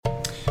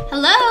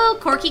Hello,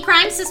 Corky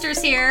Crime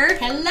Sisters here.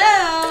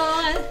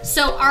 Hello!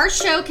 So our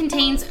show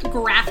contains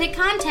graphic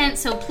content,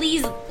 so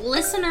please,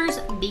 listeners,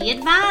 be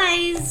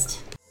advised.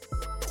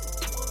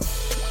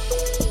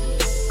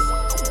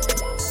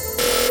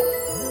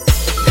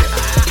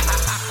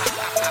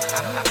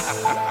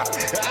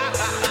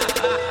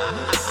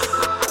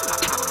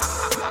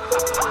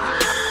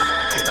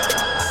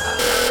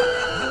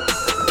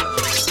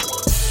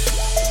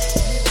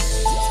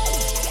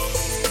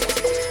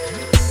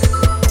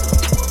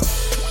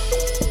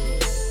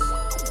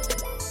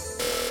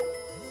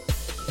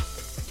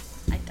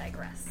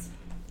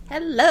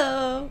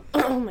 Hello!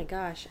 Oh my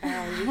gosh,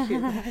 ow, you hear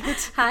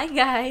that? Hi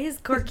guys,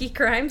 Corky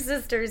Crime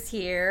Sisters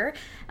here.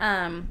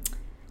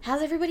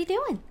 How's everybody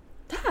doing?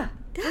 We're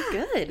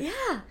good.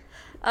 Yeah.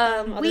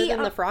 Other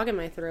than the frog in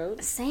my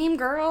throat. Same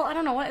girl. I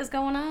don't know what is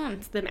going on.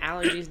 It's them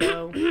allergies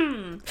though.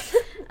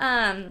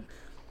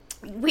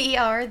 We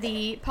are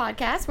the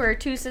podcast where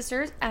two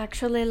sisters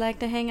actually like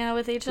to hang out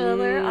with each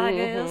other, I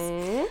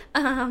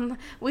guess.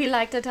 We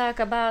like to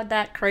talk about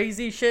that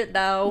crazy shit,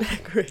 though.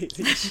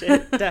 Crazy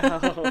shit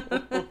though.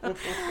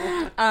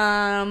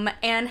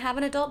 And have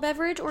an adult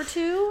beverage or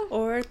two.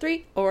 Or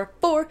 3, or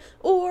 4,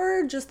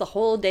 or just the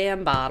whole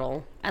damn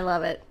bottle. I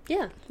love it.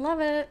 Yeah. Love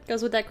it.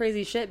 Goes with that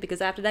crazy shit,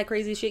 because after that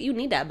crazy shit, you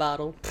need that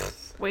bottle.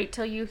 Wait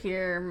till you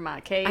hear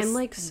my case. I'm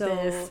like so...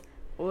 this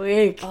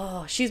week.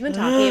 Oh, she's been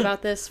talking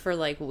about this for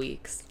like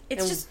weeks.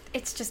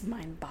 It's just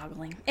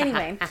mind-boggling.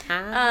 Anyway,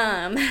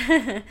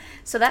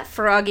 so that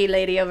froggy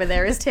lady over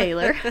there is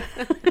Taylor.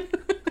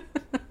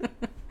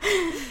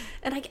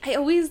 And I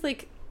always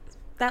like,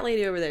 that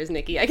lady over there is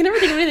Nikki. I can never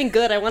think of anything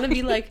good. I want to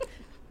be like,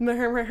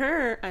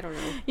 her. I don't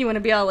know. You want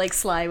to be all like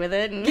sly with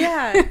it. And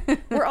Yeah.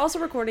 We're also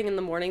recording in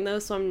the morning though,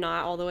 so I'm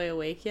not all the way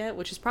awake yet,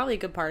 which is probably a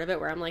good part of it,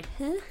 where I'm like,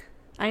 huh?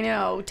 I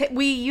know.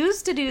 We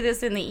used to do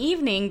this in the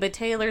evening, but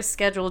Taylor's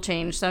schedule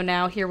changed, so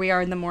now here we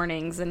are in the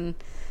mornings, and,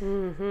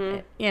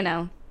 you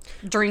know,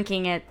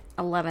 drinking at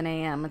 11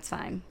 a.m. It's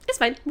fine. It's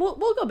fine.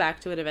 We'll go back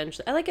to it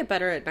eventually. I like it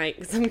better at night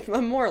because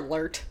I'm more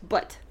alert,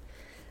 but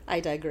I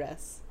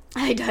digress.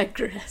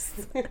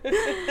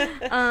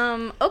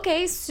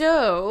 Okay,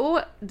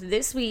 so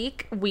this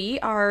week we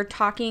are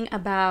talking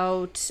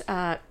about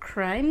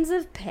crimes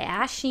of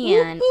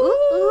passion.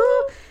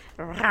 Ooh.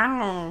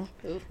 Them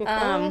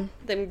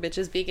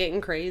bitches be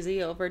getting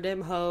crazy over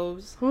them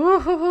hoes.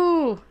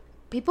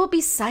 People be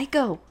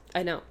psycho.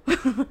 I know.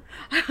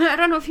 I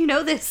don't know if you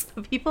know this,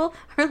 but people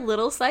are a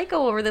little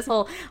psycho over this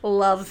whole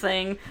love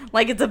thing.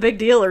 Like it's a big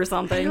deal or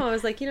something. I know, I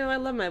was like, I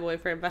love my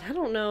boyfriend, but I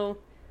don't know.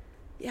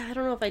 Yeah, I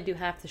don't know if I do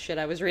half the shit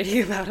I was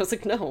reading about. I was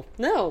like, no.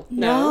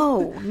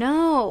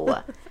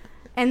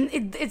 And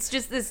it's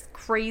just this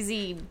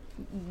crazy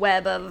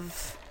web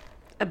of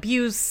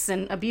abuse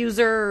and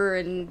abuser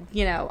and,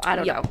 I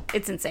don't know.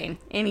 It's insane.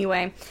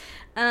 Anyway,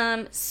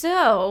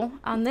 so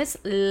on this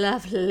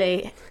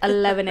lovely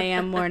 11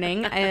 a.m.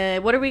 morning,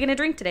 what are we going to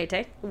drink today,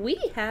 Tay? We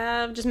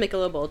have just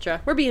Michelob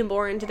Ultra. We're being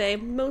boring today,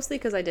 mostly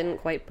because I didn't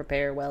quite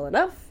prepare well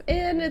enough,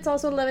 and it's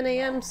also 11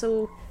 a.m.,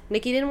 so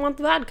Nikki didn't want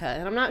the vodka,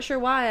 and I'm not sure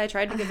why. I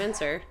tried to convince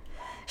her.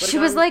 She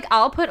was like,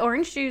 I'll put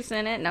orange juice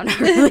in it. No, not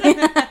really.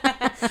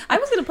 I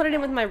was going to put it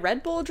in with my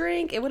Red Bull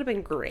drink. It would have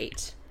been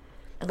great.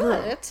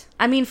 But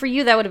I mean, for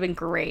you, that would have been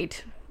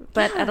great.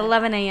 But at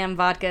 11 a.m.,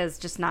 vodka is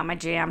just not my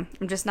jam.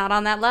 I'm just not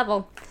on that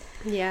level.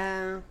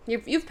 Yeah.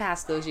 You've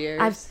passed those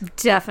years. I've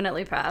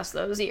definitely passed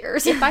those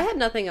years. If I had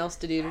nothing else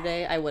to do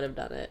today, I would have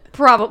done it.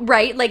 Probably,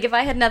 right? Like, if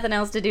I had nothing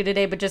else to do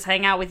today but just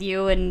hang out with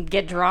you and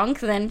get drunk,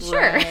 then sure.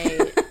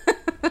 Right.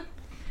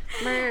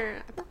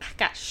 I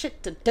got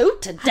shit to do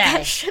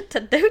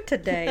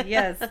today.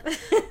 Yes.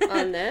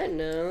 On that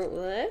note,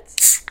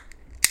 let's...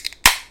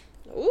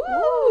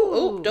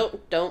 Ooh,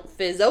 don't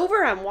fizz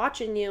over. I'm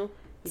watching you.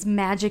 It's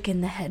magic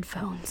in the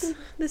headphones.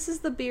 This is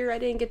the beer I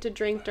didn't get to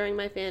drink during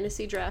my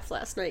fantasy draft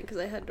last night because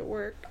I had to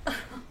work.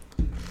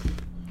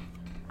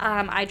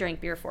 I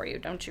drank beer for you.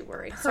 Don't you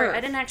worry. Sorry,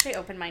 I didn't actually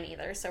open mine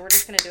either, so we're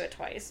just gonna do it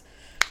twice.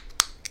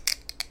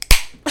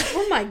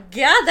 Oh my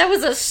god, that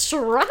was a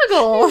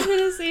struggle. You should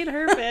have seen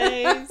her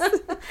face.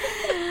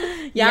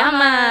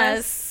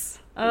 Yamas.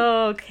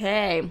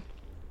 Okay.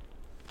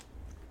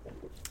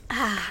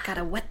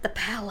 Gotta wet the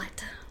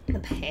palate. The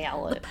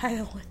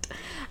palate.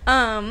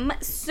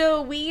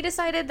 So we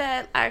decided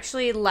that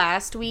actually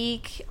last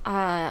week,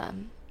 I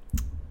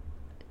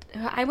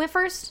went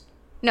first?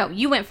 No,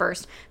 you went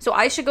first. So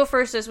I should go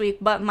first this week,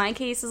 but my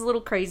case is a little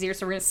crazier,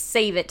 so we're gonna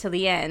save it to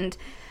the end.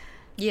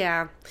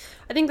 Yeah,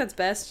 I think that's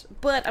best,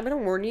 but I'm gonna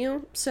warn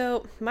you.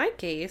 So, my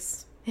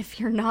case... If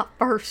you're not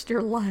first,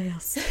 you're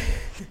last.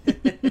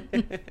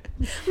 I'm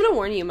gonna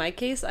warn you, my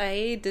case,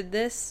 I did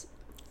this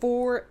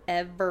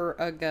forever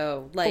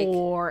ago. Like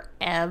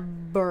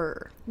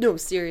forever. No,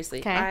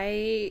 seriously. Okay.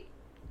 I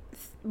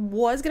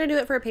was gonna do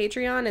it for a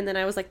Patreon, and then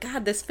I was like,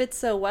 God, this fits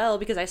so well,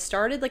 because I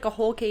started like a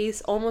whole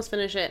case, almost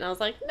finished it, and I was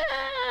like,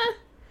 nah,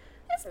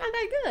 it's not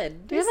that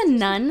good. Do you have a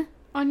nun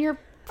on your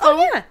phone?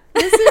 Oh yeah,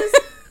 this is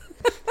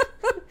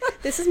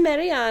This is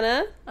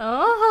Mariana.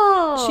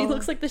 Oh. She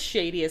looks like the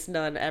shadiest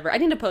nun ever. I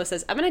need to post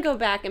this. I'm going to go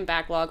back and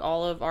backlog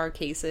all of our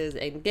cases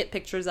and get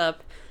pictures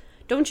up.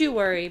 Don't you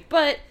worry.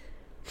 But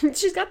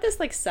she's got this,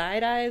 like,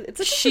 side eye. It's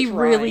like She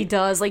really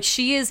does. Like,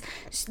 she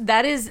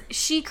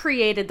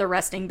created the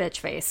resting bitch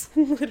face.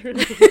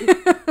 Literally.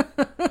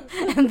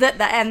 and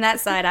that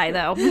side eye,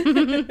 though.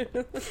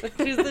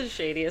 She's the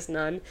shadiest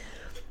nun.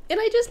 And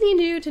I just need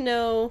you to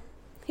know,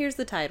 here's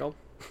the title.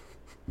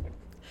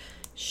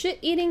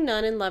 Shit-eating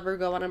nun and lover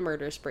go on a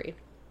murder spree.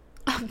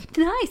 Oh,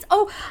 nice.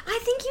 Oh, I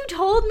think you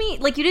told me.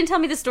 Like, you didn't tell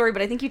me the story,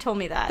 but I think you told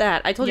me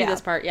that. I told you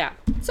this part, yeah.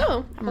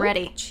 So, I'm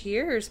ready.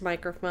 Cheers,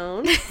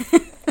 microphone.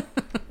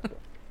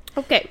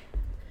 Okay.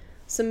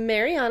 So,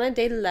 Mariana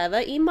de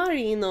Leva y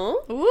Marino.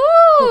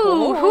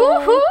 Ooh.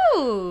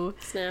 Hoo-hoo.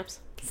 Snaps.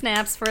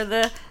 Snaps for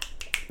the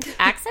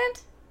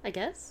accent? I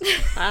guess.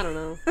 I don't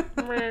know.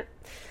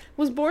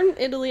 Was born in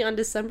Italy on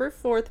December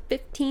 4th,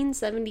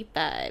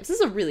 1575. This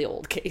is a really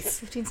old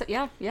case.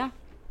 Yeah.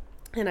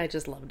 And I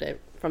just loved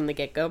it from the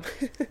get-go.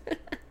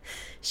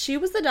 She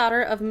was the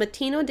daughter of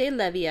Mattino de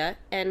Levia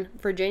and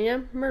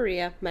Virginia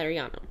Maria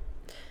Mariano.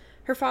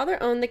 Her father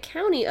owned the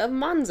county of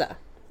Monza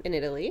in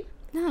Italy.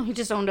 No, he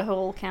just owned a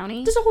whole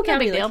county. Just a whole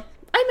county. No big deal.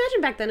 I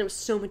imagine back then it was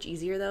so much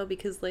easier, though,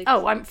 because, like...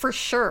 Oh, I'm for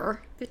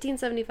sure.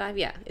 1575,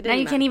 yeah. Now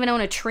you can't even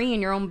own a tree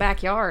in your own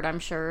backyard, I'm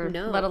sure.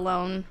 No. Let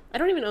alone... I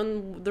don't even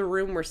own the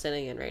room we're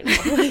sitting in right now.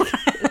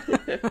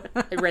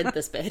 I rent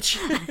this bitch.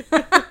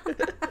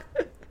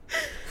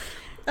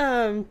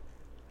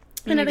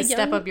 You need to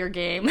step up your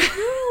game.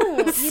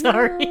 No,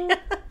 Sorry.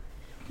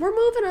 We're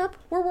moving up.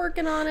 We're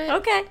working on it.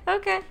 Okay.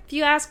 If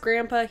you ask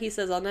Grandpa, he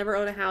says, I'll never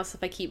own a house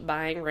if I keep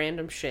buying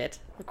random shit,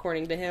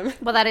 according to him.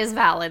 Well, that is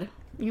valid.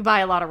 You buy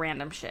a lot of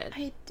random shit.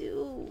 I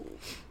do.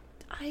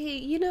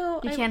 You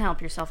can't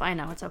help yourself. I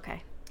know. It's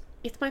okay.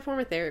 It's my form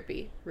of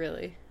therapy,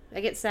 really.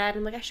 I get sad.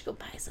 I'm like, I should go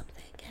buy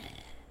something.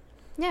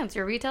 Yeah, it's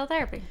your retail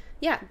therapy.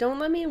 Yeah, don't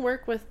let me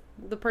work with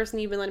the person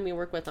you've been letting me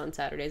work with on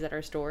Saturdays at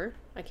our store.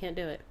 I can't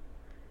do it.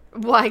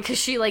 Why? Because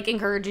she, like,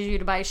 encourages you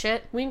to buy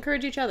shit? We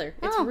encourage each other.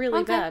 It's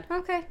really bad.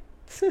 Okay.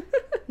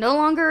 No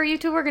longer are you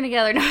two working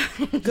together. No,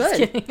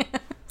 good.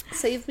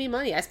 Saved me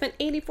money. I spent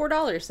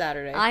 $84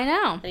 Saturday. I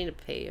know. I need to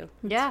pay you.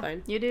 Yeah,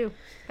 fine. You do.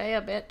 Pay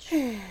a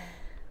bitch.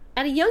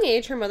 At a young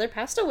age, her mother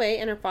passed away,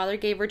 and her father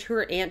gave her to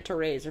her aunt to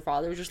raise. Her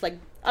father was just like,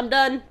 I'm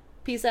done.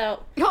 Peace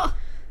out. Oh,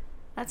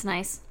 that's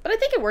nice. But I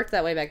think it worked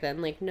that way back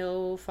then. Like,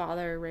 no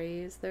father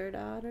raised their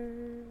daughter.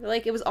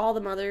 Like, it was all the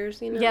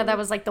mothers, you know? Yeah, that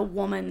was like the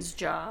woman's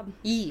job.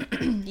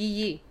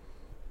 Yee.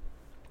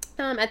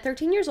 At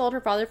 13 years old,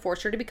 her father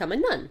forced her to become a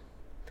nun.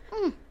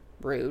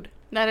 Rude.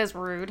 That is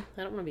rude.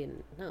 I don't want to be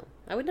no.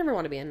 I would never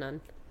want to be a nun.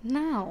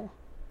 No.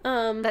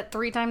 That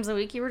 3 times a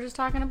week you were just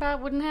talking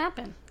about wouldn't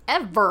happen.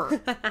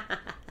 Ever.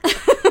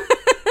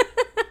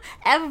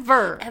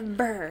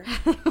 Ever.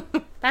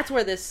 That's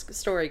where this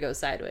story goes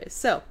sideways.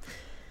 So,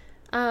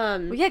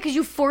 well, yeah, because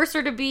you force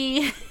her to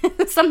be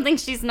something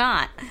she's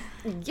not.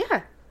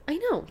 Yeah, I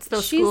know. It's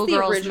those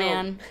schoolgirls,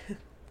 man.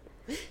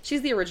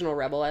 She's the original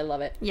rebel. I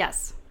love it.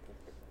 Yes.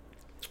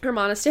 Her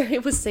monastery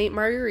was Saint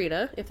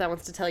Margarita, if that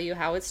wants to tell you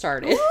how it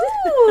started.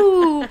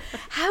 Ooh,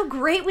 how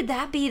great would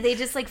that be? They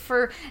just, like,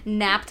 for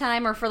nap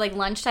time or for, like,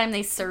 lunchtime,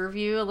 they serve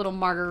you a little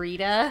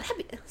margarita.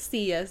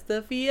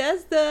 Siesta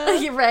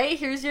fiesta. Right?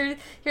 Here's your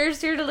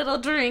little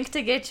drink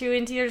to get you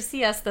into your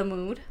siesta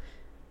mood.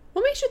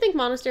 What makes you think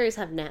monasteries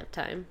have nap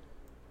time?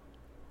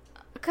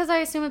 Because I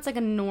assume it's, like,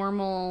 a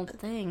normal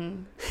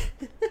thing.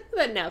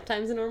 That nap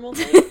time's a normal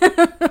thing?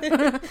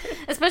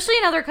 Especially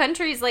in other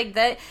countries, like,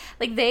 that.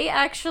 Like, they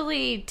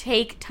actually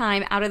take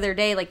time out of their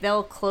day. Like,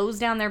 they'll close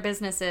down their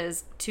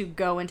businesses to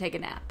go and take a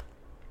nap.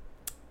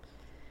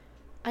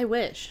 I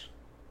wish.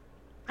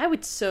 I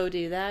would so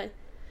do that.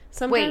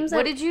 Sometimes Wait,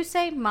 what did you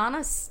say?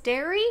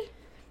 Monastery?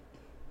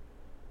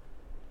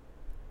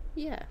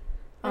 Yeah.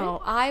 Right?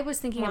 Oh, I was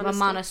thinking of a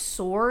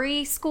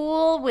Montessori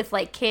school with,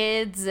 like,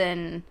 kids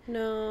and...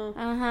 No.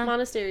 Uh-huh.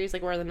 Monastery is,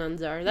 like, where the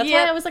nuns are. That's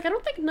why I was like, I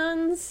don't think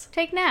nuns...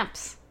 take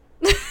naps.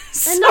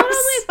 And not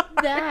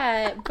only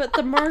that, but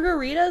the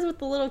margaritas with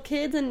the little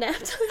kids and nap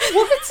time.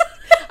 What?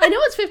 I know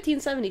it's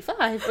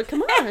 1575, but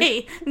come on.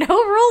 Hey, no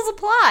rules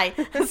apply.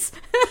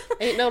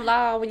 Ain't no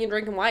law when you're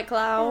drinking White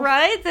Claw.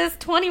 Right? This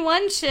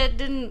 21 shit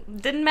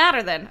didn't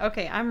matter then.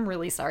 Okay, I'm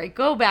really sorry.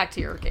 Go back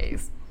to your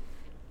case.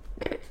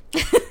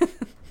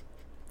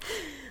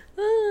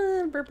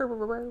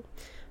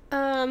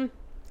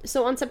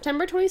 So on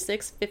September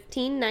 26,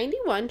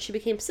 1591, she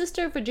became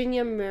Sister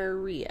Virginia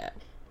Maria.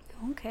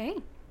 Okay.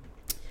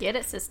 Get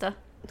it, sister.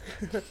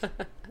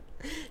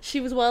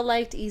 She was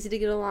well-liked, easy to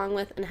get along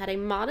with, and had a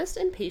modest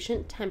and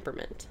patient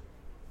temperament.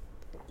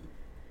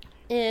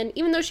 And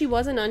even though she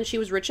was a nun, she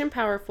was rich and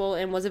powerful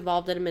and was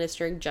involved in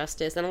administering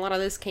justice. And a lot of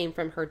this came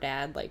from her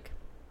dad, like...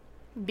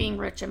 being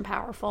rich and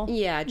powerful.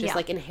 Yeah,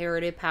 like,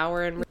 inherited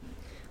power. And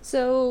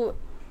So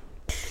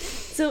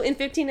in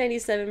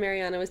 1597,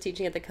 Mariana was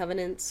teaching at the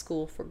Convent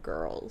School for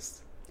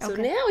Girls. So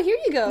Okay. now, here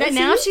you go.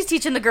 Now See? she's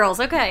teaching the girls.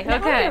 Okay, Now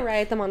okay. I'm right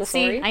at the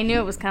Montessori. See, I knew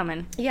it was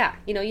coming. Yeah,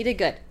 you did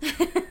good.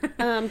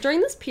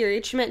 During this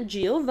period, she met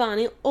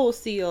Giovanni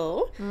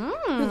Osio,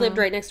 who lived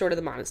right next door to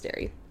the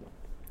monastery.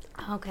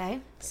 Okay.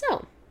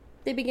 So,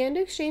 they began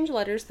to exchange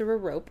letters through a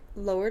rope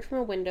lowered from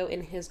a window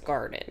in his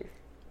garden.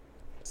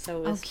 So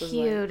Oh, this was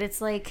cute. like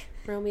It's like,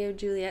 Romeo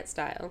Juliet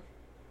style.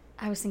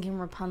 I was thinking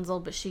Rapunzel,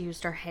 but she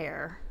used her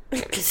hair.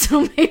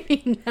 So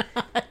maybe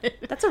not.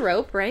 That's a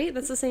rope, right?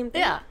 That's the same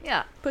thing.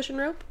 Yeah. Pushing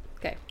rope.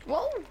 Okay.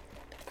 Well,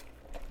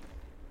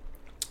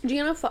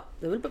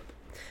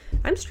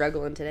 I'm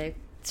struggling today.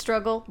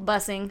 struggle,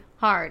 bussing,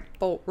 hard.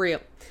 Oh,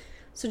 real.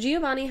 So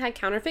Giovanni had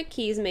counterfeit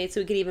keys made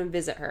so he could even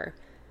visit her,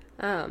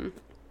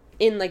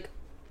 in like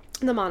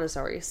the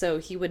Montessori. So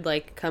he would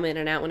like come in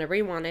and out whenever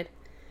he wanted.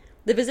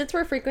 The visits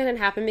were frequent and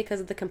happened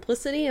because of the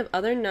complicity of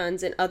other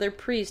nuns and other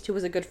priests who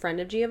was a good friend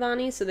of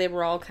Giovanni. So they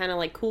were all kind of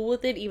like cool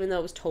with it, even though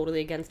it was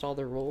totally against all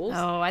the rules.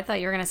 Oh, I thought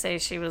you were going to say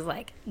she was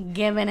like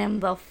giving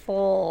him the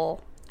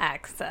full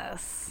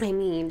access. I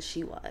mean,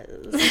 she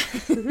was.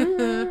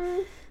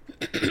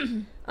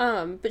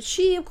 But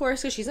she, of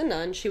course, because she's a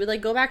nun, she would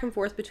like go back and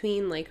forth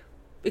between like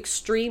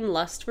extreme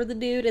lust for the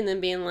dude and then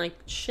being like,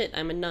 shit,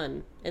 I'm a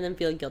nun, and then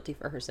feeling guilty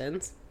for her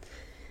sins.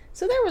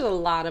 So there was a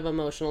lot of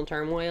emotional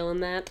turmoil in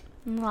that.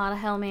 A lot of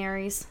Hail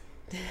Marys.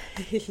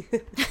 Is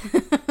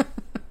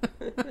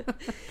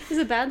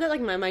it bad that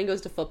like my mind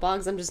goes to football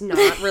because I'm just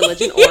not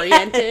religion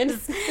oriented?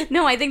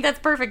 No, I think that's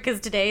perfect because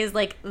today is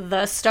like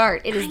the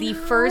start. It is the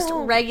first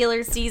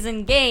regular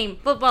season game.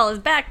 Football is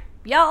back,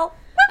 y'all.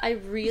 I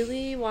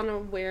really want to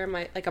wear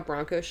my like a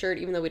Broncos shirt,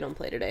 even though we don't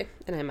play today,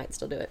 and I might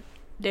still do it.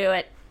 Do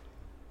it.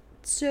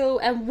 So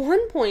at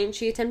one point,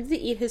 she attempted to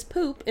eat his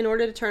poop in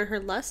order to turn her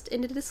lust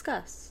into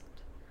disgust,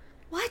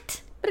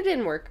 What? but it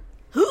didn't work.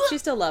 She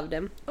still loved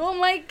him. Oh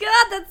my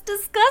god, that's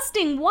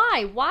disgusting.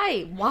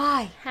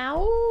 Why?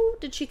 How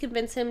did she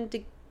convince him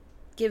to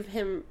give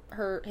him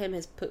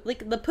his poop?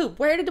 Like the poop.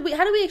 How did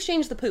we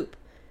exchange the poop?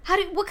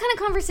 What kind of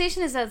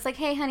conversation is that? It's like,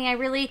 hey, honey, I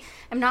really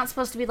am not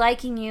supposed to be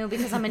liking you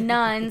because I'm a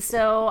nun,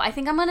 so I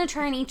think I'm going to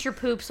try and eat your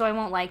poop so I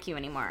won't like you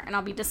anymore, and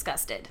I'll be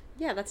disgusted.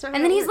 Yeah, that's not.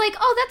 And then he's like,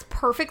 oh, that's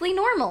perfectly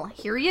normal.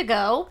 Here you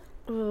go.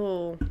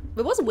 oh,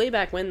 it was way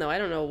back when though. I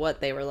don't know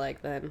what they were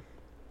like then.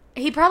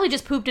 He probably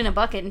just pooped in a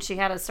bucket, and she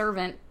had a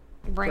servant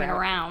bring it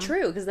around.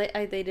 True, because they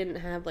didn't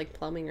have like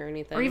plumbing or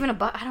anything. Or even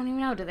I don't even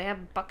know. Did they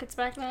have buckets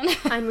back then?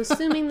 I'm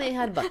assuming they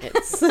had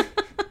buckets.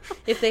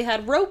 If they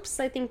had ropes,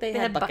 I think they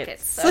had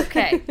buckets.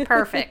 Okay,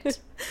 perfect.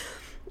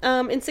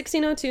 In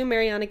 1602,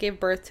 Mariana gave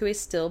birth to a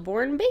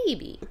stillborn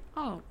baby.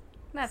 Oh,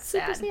 that's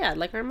Super sad. sad,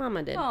 like our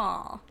mama did.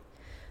 Aw.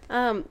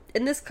 And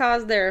this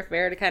caused their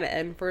affair to kind of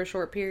end for a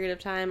short period of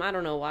time. I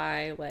don't know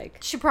why. Like,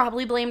 She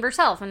probably blamed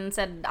herself and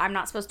said, I'm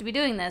not supposed to be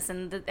doing this,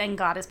 and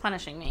God is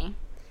punishing me.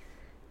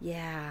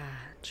 yeah,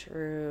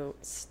 true.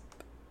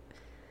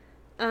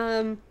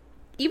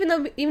 Even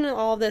though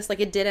all this, like,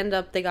 it did end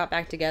up, they got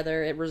back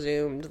together. It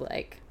resumed.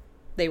 Like,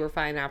 they were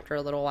fine after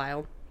a little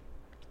while.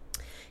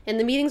 And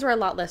the meetings were a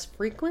lot less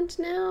frequent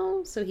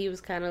now, so he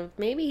was kind of,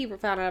 maybe he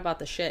found out about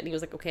the shit, and he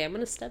was like, okay, I'm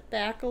gonna step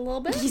back a little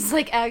bit. He's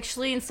like,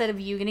 actually, instead of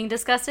you getting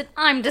disgusted,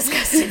 I'm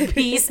disgusted.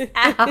 Peace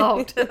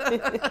out.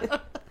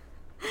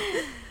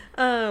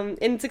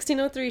 In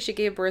 1603, she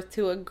gave birth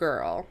to a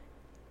girl.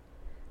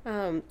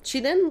 She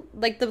then,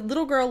 like, the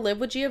little girl lived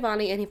with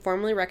Giovanni, and he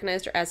formally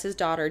recognized her as his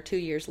daughter 2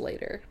 years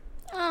later.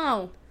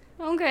 Oh,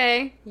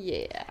 okay.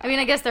 Yeah. I mean,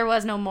 I guess there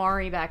was no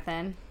Maury back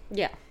then.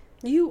 Yeah.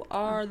 You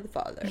are the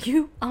father.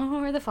 You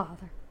are the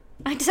father.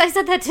 I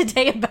said that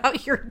today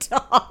about your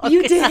dog.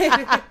 You did.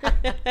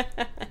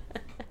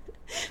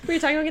 We were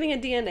talking about getting a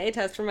DNA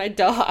test for my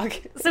dog.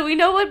 So we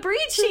know what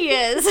breed she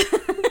is.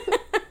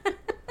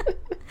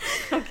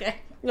 Okay.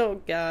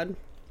 Oh, God.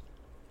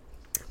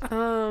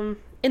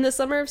 In the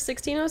summer of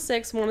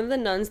 1606, one of the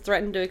nuns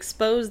threatened to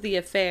expose the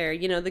affair.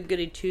 You know, the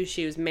goody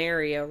two-shoes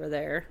Mary over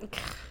there.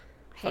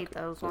 Hate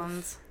those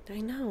ones. I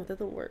know, they're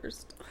the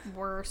worst.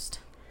 Worst.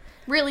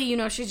 Really,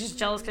 she's just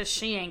jealous because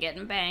she ain't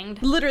getting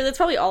banged. Literally, that's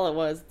probably all it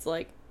was. It's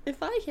like, if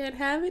I can't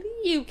have it,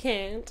 you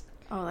can't.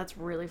 Oh, that's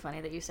really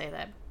funny that you say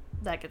that.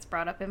 That gets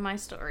brought up in my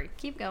story.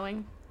 Keep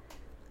going.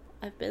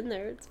 I've been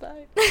there, it's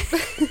fine.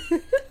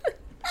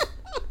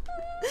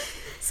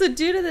 So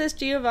due to this,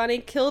 Giovanni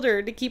killed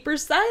her to keep her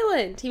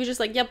silent. He was just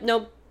like, yep,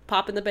 nope,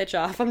 popping the bitch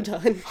off, I'm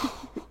done.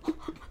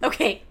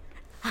 Okay,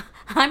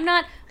 I'm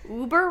not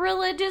uber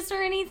religious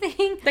or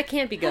anything. That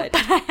can't be good.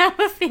 But I have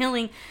a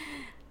feeling,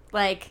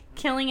 like,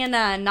 killing a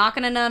nun,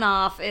 knocking a nun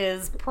off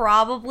is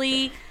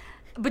probably,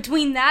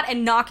 between that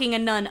and knocking a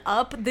nun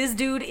up, this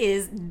dude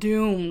is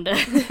doomed.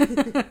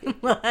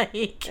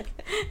 Like,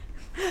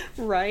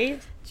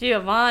 right?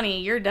 Giovanni,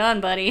 you're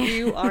done, buddy.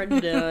 You are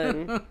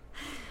done.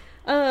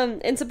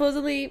 And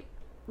supposedly,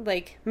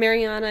 like,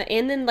 Mariana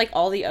and then, like,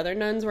 all the other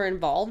nuns were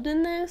involved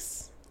in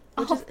this.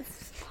 It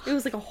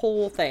was, like, a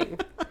whole thing.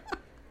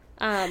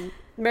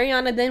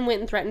 Mariana then went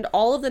and threatened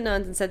all of the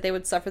nuns and said they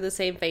would suffer the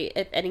same fate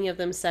if any of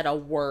them said a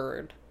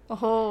word.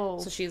 Oh.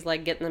 So she's,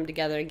 like, getting them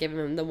together and giving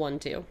them the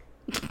 1-2.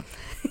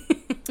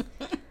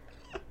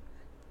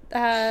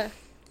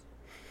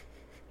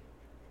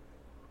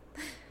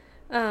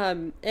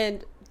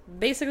 And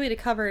basically to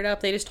cover it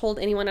up, they just told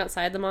anyone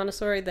outside the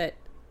monastery,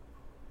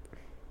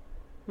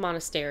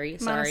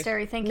 sorry.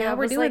 Thank you. Now I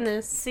we're was doing like,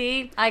 this.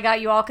 See, I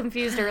got you all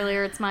confused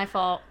earlier. It's my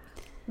fault.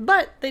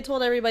 But they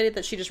told everybody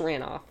that she just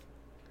ran off.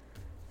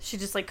 She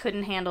just like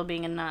couldn't handle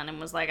being a nun and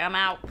was like, I'm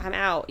out. I'm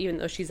out, even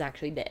though she's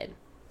actually dead.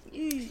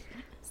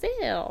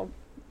 Still.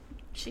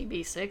 She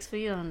be 6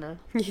 feet under.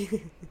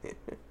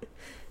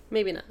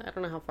 Maybe not. I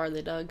don't know how far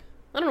they dug.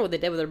 I don't know what they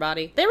did with her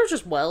body. They were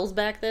just wells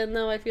back then,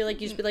 though. I feel like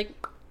you just be like,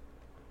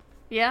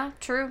 Yeah,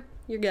 true.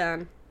 you're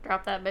gone.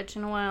 Drop that bitch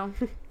in a well.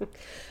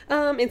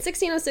 In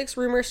 1606,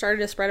 rumors started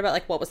to spread about,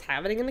 like, what was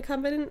happening in the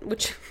convent,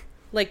 which,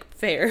 like,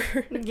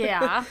 fair.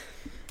 Yeah.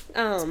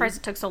 Surprised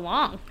it took so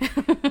long.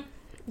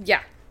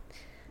 Yeah.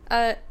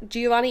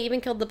 Giovanni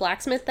even killed the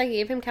blacksmith that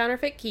gave him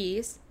counterfeit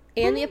keys,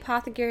 and the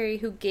apothecary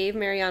who gave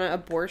Mariana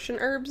abortion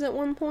herbs at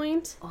one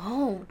point.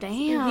 Oh,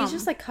 damn. He's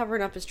just, like,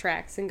 covering up his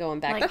tracks and going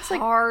back. like That's,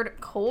 like,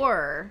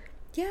 hardcore.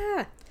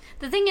 yeah.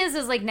 The thing is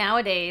like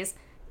nowadays,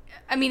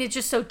 I mean, it's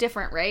just so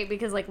different, right?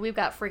 Because like we've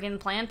got freaking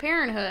Planned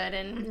Parenthood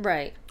and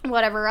Right.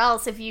 whatever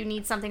else if you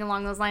need something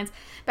along those lines.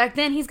 Back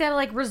then, he's got to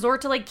like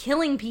resort to like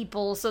killing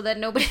people so that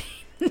nobody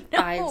knows.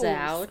 Finds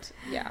out.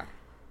 Yeah.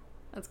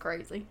 That's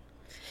crazy.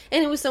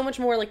 And it was so much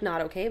more, like,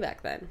 not okay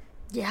back then.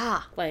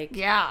 Yeah. Like,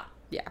 Yeah.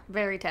 yeah.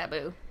 Very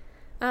taboo.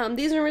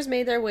 These rumors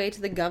made their way to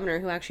the governor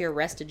who actually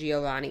arrested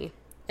Giovanni.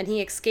 And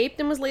he escaped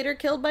and was later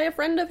killed by a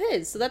friend of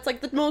his. So that's,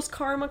 like, the most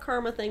karma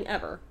thing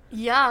ever.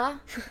 Yeah.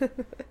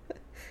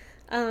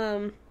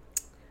 On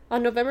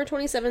November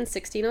 27,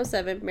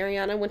 1607,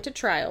 Mariana went to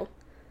trial.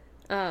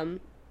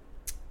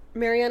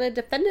 Mariana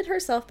defended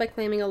herself by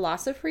claiming a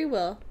loss of free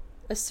will,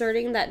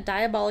 asserting that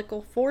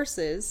diabolical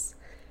forces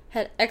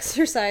had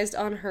exercised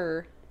on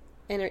her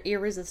an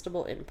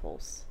irresistible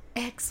impulse.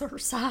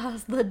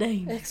 Exorcise the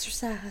demon.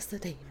 Exorcise the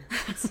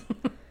demons.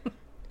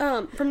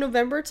 From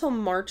November till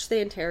March,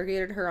 they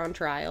interrogated her on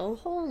trial.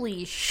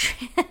 Holy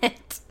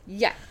shit.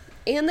 Yeah.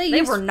 And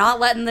They were not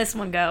letting this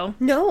one go.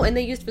 No, and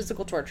they used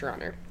physical torture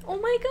on her. Oh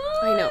my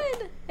god. I know.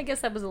 I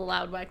guess that was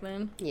allowed back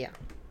then. Yeah.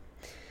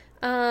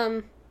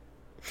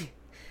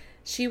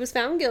 She was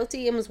found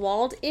guilty and was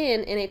walled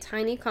in a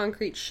tiny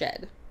concrete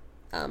shed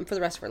for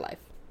the rest of her life.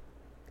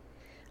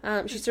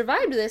 She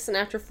survived this, and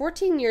after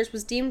 14 years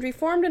was deemed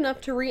reformed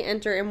enough to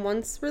re-enter, and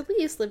once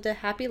released, lived a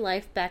happy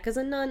life back as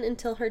a nun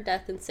until her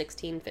death in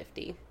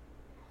 1650.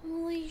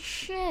 Holy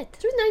shit.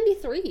 She was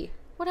 93.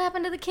 What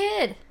happened to the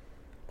kid?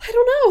 I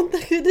don't know.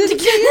 It didn't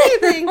say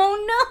anything.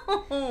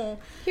 Oh no.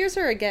 Here's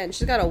her again.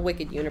 She's got a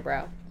wicked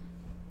unibrow.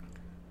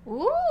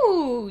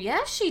 Ooh,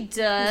 yeah, she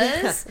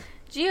does.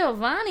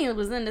 Giovanni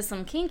was into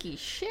some kinky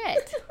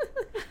shit.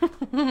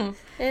 And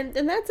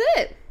that's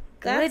it.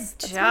 That's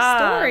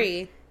job. her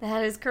story.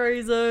 That is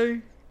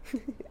crazy.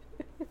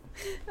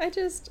 I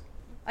just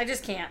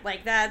can't.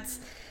 Like, that's...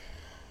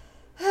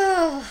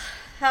 Oh,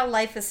 how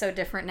life is so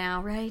different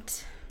now,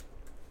 right?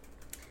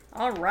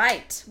 All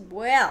right.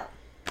 Well,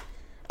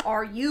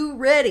 are you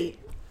ready?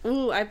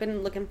 Ooh, I've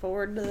been looking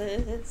forward to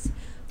this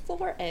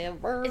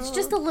forever. It's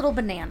just a little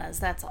bananas,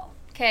 that's all.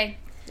 Okay?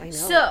 I know.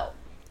 So,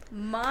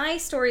 my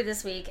story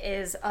this week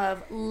is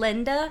of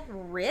Linda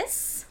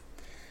Riss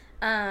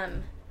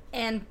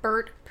and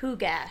Bert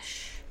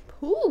Pugash.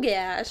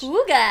 Pugash.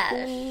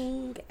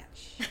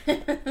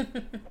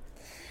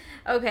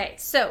 Okay,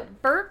 so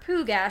Bert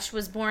Pugash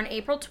was born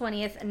April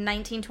 20th,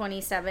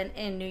 1927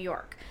 in New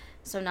York.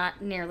 So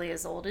not nearly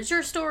as old as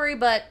your story,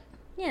 but,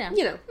 you know,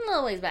 a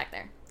little ways back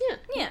there.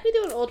 Yeah. We're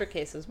doing older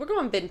cases. We're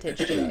going vintage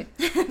today.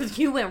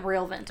 You went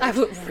real vintage. I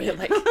went real,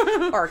 like,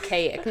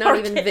 archaic, not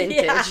even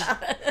vintage.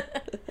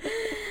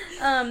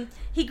 Yeah.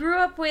 He grew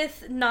up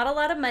with not a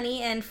lot of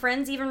money, and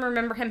friends even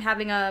remember him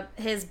having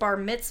his bar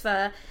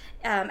mitzvah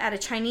at a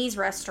Chinese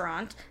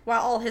restaurant,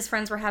 while all his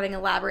friends were having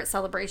elaborate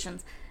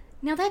celebrations.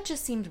 Now, that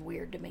just seems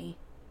weird to me.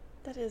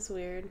 That is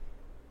weird.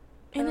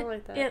 I don't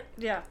like that.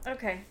 Yeah,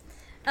 okay.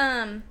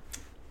 I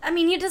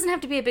mean, it doesn't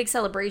have to be a big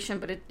celebration,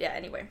 but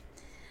anyway.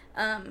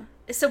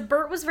 So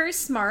Bert was very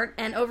smart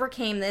and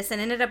overcame this and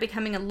ended up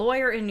becoming a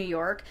lawyer in New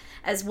York,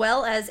 as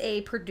well as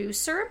a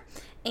producer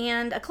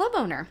and a club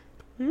owner.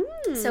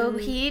 So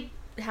he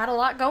had a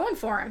lot going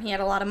for him. He had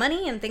a lot of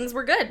money and things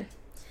were good.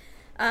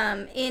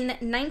 In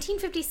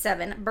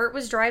 1957, Bert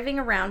was driving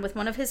around with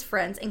one of his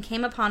friends and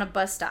came upon a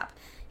bus stop.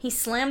 He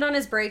slammed on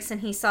his brakes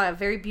and he saw a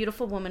very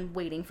beautiful woman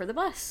waiting for the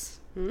bus.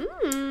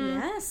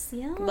 Yes.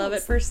 Love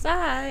at first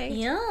sight.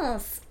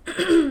 Yes.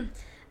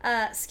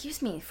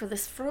 Excuse me for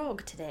this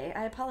frog today.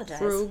 I apologize.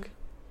 Frog.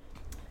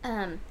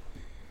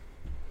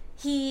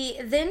 He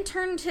then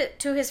turned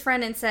to his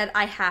friend and said,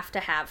 I have to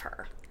have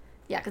her.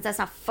 Yeah, because that's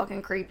not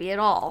fucking creepy at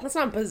all. That's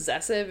not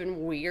possessive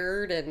and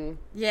weird and...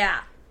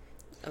 Yeah.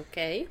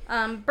 Okay.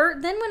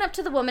 Bert then went up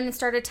to the woman and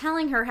started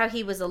telling her how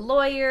he was a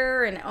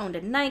lawyer and owned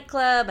a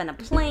nightclub and a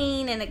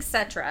plane and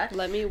etc.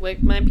 Let me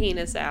wick my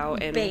penis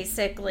out and...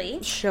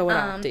 Basically. Show it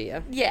off to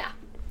you. Yeah.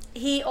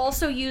 He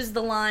also used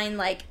the line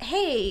like,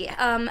 hey,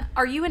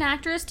 are you an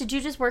actress? Did you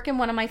just work in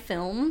one of my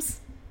films?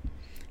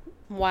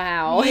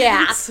 Wow.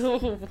 Yeah.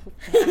 So-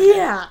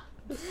 Yeah.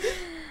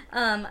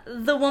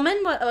 The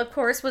woman, of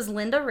course, was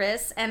Linda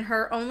Riss, and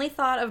her only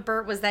thought of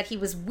Bert was that he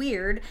was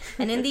weird.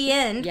 And in the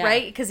end, Yeah.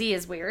 right, because he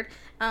is weird.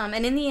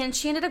 And in the end,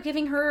 she ended up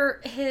giving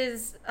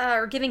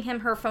giving him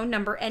her phone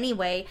number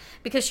anyway,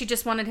 because she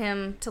just wanted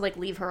him to like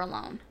leave her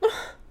alone.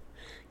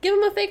 Give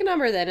him a fake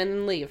number then and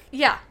then leave.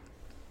 Yeah.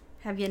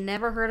 Have you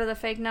never heard of the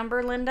fake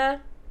number,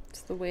 Linda?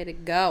 It's the way to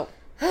go.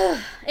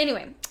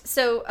 Anyway,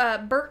 so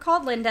Bert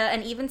called Linda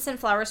and even sent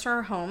flowers to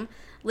her home.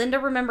 Linda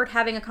remembered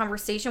having a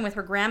conversation with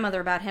her grandmother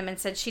about him and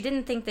said she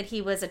didn't think that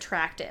he was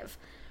attractive.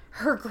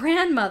 Her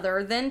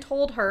grandmother then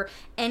told her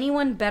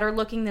anyone better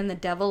looking than the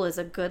devil is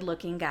a good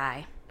looking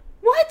guy.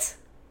 What?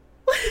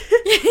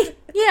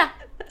 Yeah.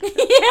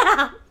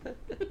 Yeah.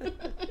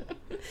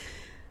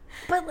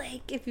 But,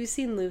 like, if you've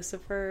seen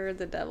Lucifer,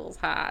 the devil's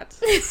hot.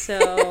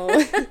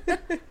 So.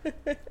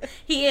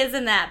 He is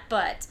in that,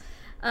 but.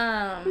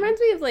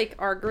 Reminds me of, like,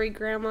 our great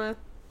grandma.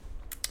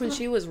 When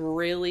she was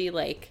really,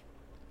 like,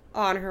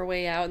 on her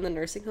way out in the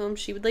nursing home,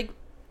 she would, like,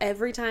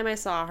 every time I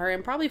saw her,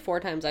 and probably 4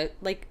 times,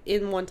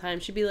 in one time,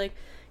 she'd be like,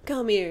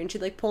 come here. And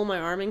she'd, like, pull my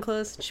arm in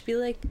close. And she'd be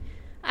like,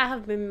 I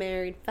have been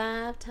married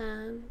 5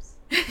 times.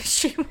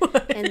 She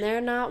would. And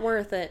they're not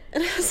worth it.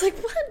 And I was like,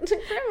 what?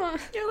 Grandma.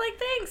 You're like,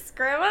 thanks,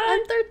 Grandma.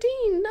 I'm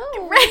 13.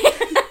 No.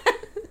 Right.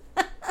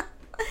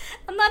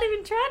 I'm not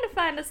even trying to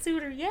find a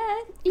suitor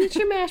yet. Eat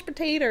your mashed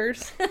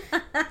potatoes.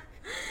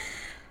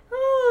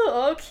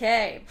 Oh,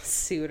 okay.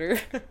 Suitor.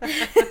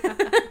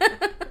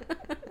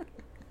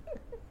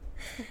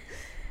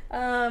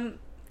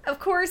 Of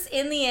course,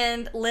 in the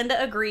end, Linda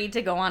agreed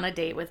to go on a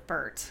date with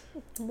Bert.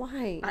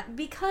 Why?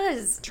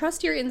 Because.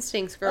 Trust your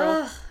instincts,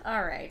 girl.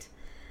 All right.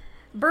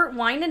 Bert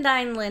wined and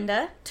dined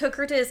Linda, took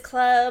her to his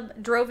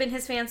club, drove in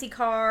his fancy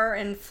car,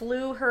 and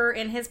flew her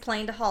in his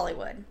plane to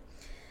Hollywood.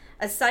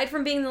 Aside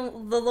from being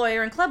the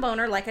lawyer and club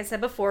owner, like I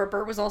said before,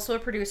 Bert was also a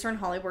producer in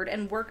Hollywood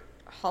and worked...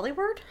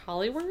 Hollywood?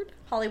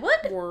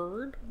 Hollywood?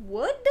 Word.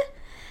 Wood?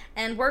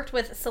 And worked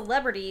with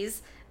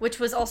celebrities, which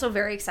was also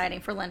very exciting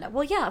for Linda.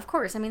 Well, yeah, of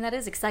course. I mean, that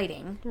is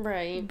exciting.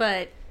 Right.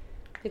 But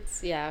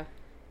It's, yeah.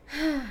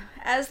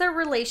 as their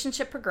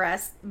relationship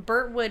progressed,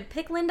 Bert would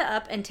pick Linda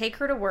up and take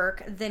her to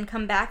work, then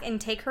come back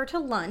and take her to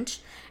lunch,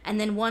 and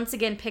then once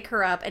again pick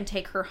her up and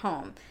take her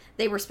home.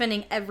 They were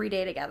spending every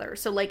day together.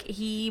 So, like,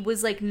 he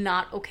was, like,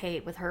 not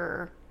okay with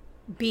her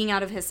being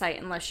out of his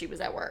sight unless she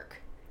was at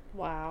work.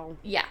 Wow.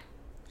 Yeah.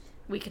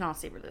 We can all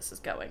see where this is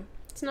going.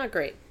 It's not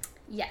great.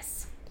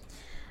 Yes.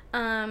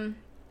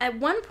 At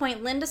one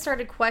point, Linda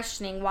started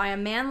questioning why a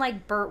man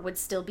like Bert would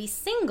still be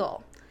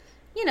single.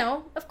 You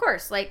know, of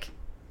course, like,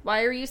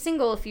 why are you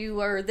single if you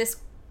are this,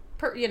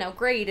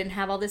 great and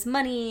have all this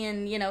money?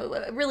 And,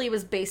 it really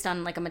was based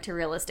on, like, a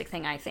materialistic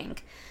thing, I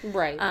think.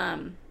 Right.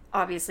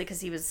 Obviously,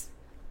 because he was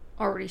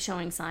already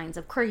showing signs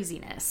of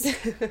craziness.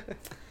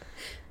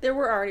 There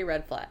were already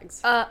red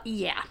flags.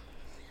 Yeah.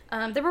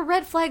 There were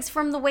red flags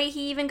from the way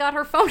he even got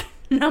her phone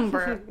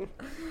number.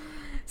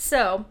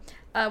 So,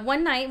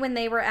 one night when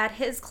they were at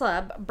his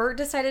club, Bert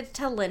decided to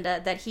tell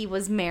Linda that he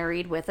was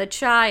married with a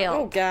child.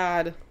 Oh,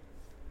 God.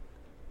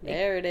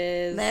 There it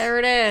is. There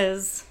it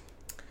is.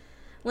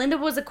 Linda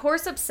was, of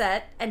course,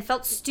 upset and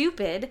felt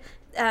stupid.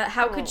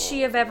 How could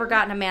she have ever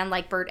gotten a man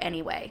like Bert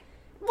anyway?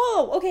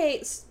 Whoa,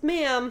 okay,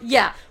 ma'am.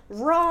 Yeah.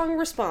 Wrong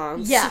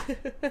response. Yeah.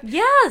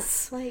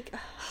 Yes. Like,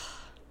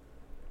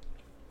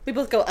 we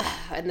both go,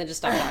 and then just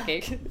stop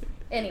talking.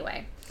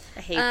 Anyway. I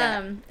hate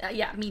that.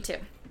 Yeah, me too.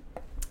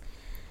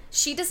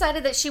 She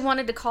decided that she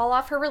wanted to call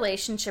off her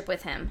relationship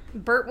with him.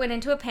 Bert went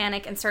into a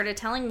panic and started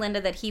telling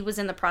Linda that he was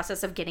in the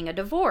process of getting a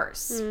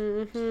divorce.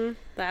 Mm-hmm.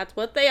 That's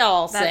what they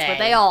all say. That's what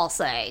they all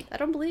say. I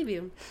don't believe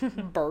you.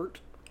 Bert.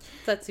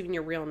 That's even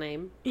your real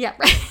name. Yeah,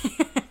 right.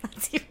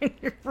 That's even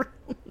your real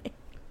name.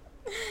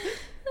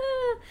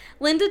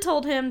 Linda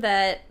told him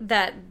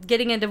that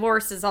getting a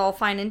divorce is all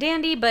fine and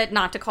dandy, but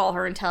not to call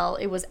her until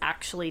it was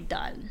actually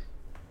done.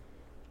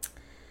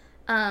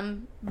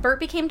 Bert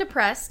became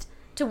desperate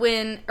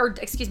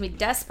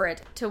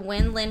to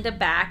win Linda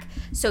back,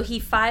 so he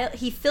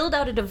filled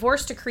out a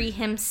divorce decree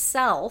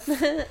himself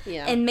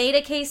Yeah. and made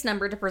a case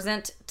number to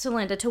present to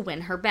Linda to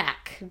win her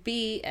back.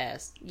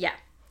 BS. Yeah.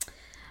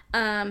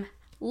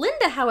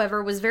 Linda,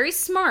 however, was very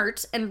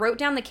smart and wrote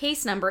down the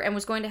case number and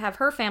was going to have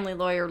her family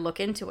lawyer look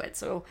into it.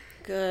 So,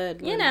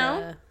 Good, you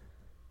know.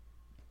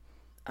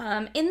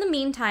 In the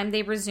meantime,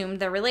 they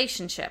resumed their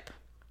relationship.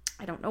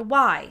 I don't know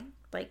why.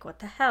 Like, what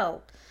the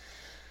hell?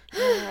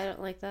 Yeah, I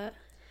don't like that.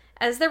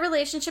 As their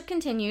relationship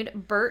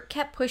continued, Bert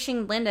kept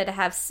pushing Linda to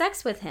have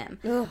sex with him.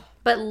 Ugh.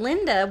 But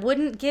Linda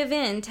wouldn't give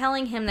in,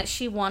 telling him that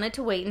she wanted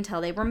to wait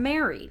until they were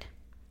married.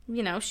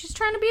 You know, she's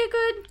trying to be a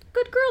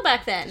good girl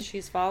back then.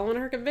 She's following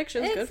her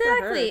convictions. Exactly. Good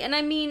for her. And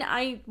I mean,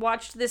 I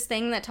watched this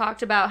thing that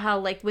talked about how,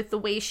 like, with the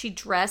way she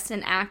dressed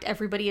and act,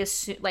 everybody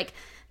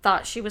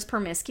thought she was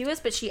promiscuous,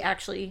 but she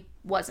actually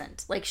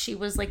wasn't. Like, she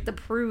was, like, the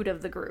prude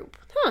of the group.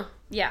 Huh.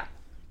 Yeah.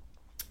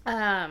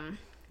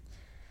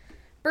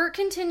 Bert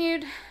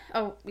continued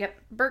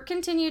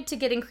to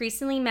get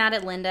increasingly mad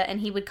at Linda,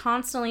 and he would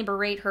constantly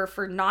berate her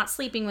for not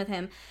sleeping with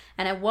him,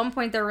 and at one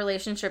point their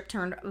relationship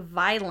turned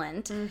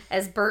violent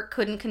as Bert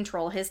couldn't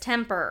control his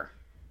temper.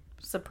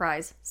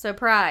 Surprise.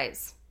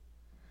 Surprise.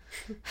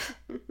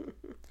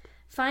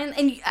 Fine,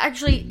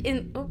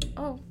 and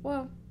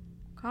whoa.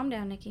 Calm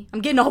down, Nikki.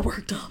 I'm getting all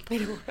worked up.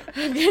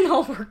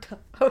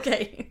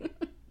 Okay.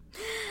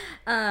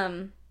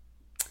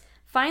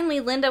 Finally,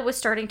 Linda was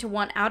starting to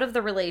want out of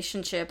the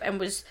relationship and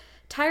was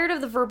tired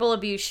of the verbal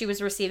abuse she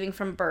was receiving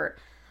from Bert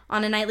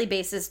on a nightly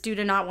basis due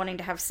to not wanting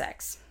to have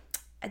sex.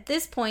 At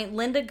this point,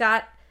 Linda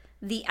got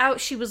the out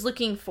she was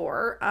looking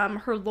for.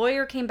 Her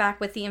lawyer came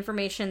back with the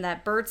information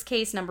that Bert's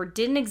case number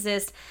didn't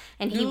exist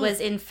and he was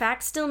in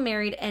fact still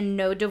married and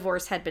no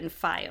divorce had been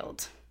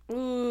filed.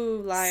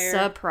 Ooh, liar.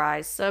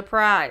 Surprise,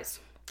 surprise.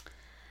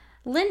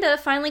 Linda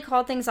finally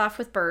called things off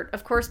with Bert.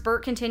 Of course,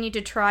 Bert continued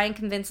to try and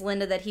convince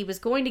Linda that he was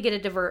going to get a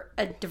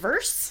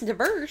divorce.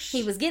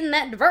 He was getting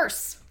that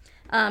divorce.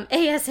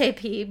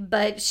 ASAP,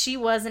 but she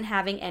wasn't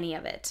having any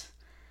of it.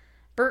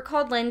 Bert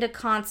called Linda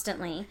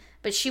constantly,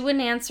 but she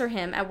wouldn't answer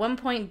him. At one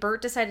point,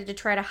 Bert decided to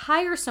try to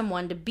hire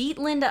someone to beat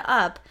Linda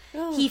up.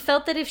 Oh. He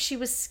felt that if she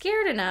was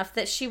scared enough,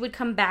 that she would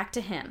come back to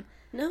him.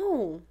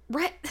 No.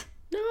 Right?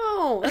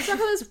 No, that's not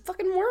how this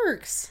fucking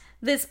works.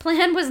 This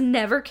plan was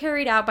never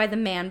carried out by the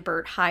man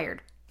Bert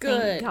hired.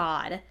 Good. Thank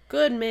God.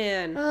 Good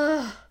man.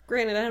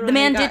 Granted, I don't know. The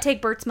man did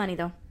take Bert's money,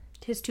 though.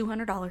 His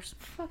 $200.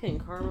 Fucking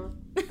karma.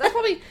 That's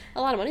probably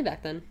a lot of money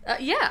back then.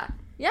 Yeah.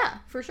 Yeah,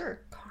 for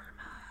sure. Karma.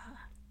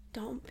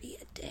 Don't be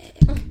a dick.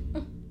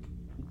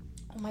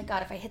 Oh my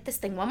God, if I hit this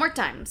thing one more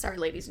time. Sorry,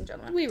 ladies and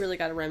gentlemen. We really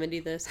gotta remedy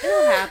this.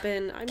 It'll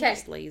happen. I'm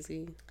just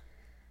lazy.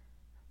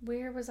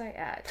 Where was I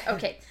at?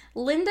 Okay.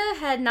 Linda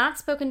had not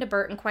spoken to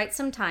Bert in quite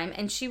some time,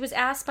 and she was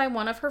asked by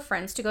one of her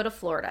friends to go to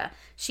Florida.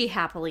 She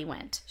happily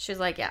went. She was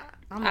like, yeah,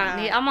 I'm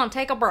gonna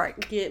take a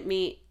break. Get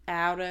me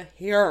out of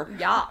here.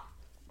 Yeah.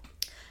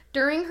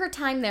 During her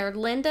time there,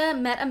 Linda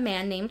met a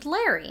man named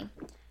Larry.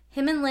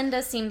 Him and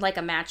Linda seemed like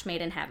a match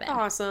made in heaven.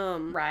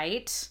 Awesome.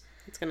 Right?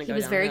 It's gonna go He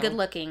was very good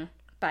looking,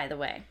 by the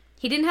way.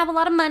 He didn't have a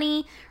lot of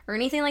money or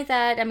anything like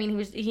that. I mean,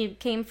 he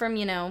came from,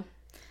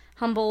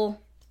 humble,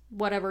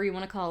 whatever you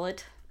want to call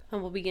it.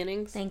 Humble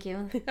beginnings. Thank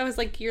you. I was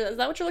like, is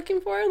that what you're looking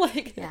for?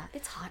 Like, yeah,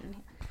 it's hot in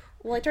here.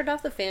 Well, I turned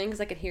off the fan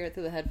because I could hear it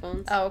through the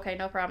headphones. Oh, okay,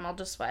 no problem. I'll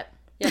just sweat.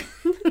 Yeah.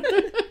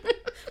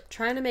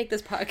 Trying to make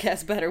this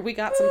podcast better. We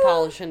got some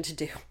polishing to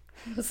do.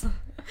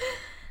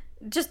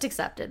 Just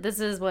accept it. This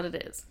is what it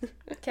is.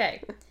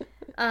 Okay.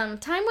 Time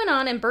went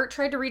on, and Bert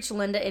tried to reach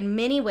Linda in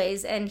many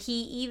ways, and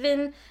he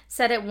even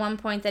said at one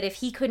point that if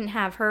he couldn't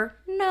have her,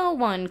 no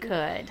one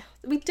could.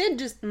 We did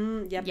just,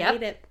 hate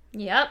it.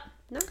 Yep.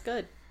 Not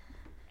good.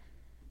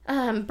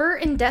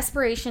 Bert, in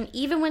desperation,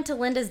 even went to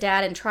Linda's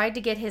dad and tried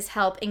to get his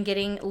help in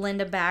getting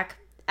Linda back.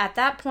 At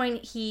that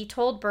point, he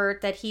told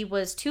Bert that he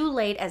was too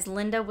late as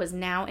Linda was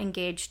now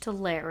engaged to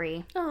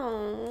Larry.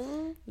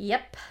 Oh.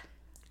 Yep.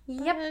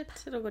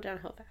 But it'll go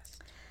downhill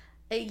fast.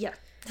 Yeah.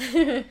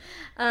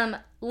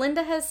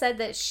 Linda has said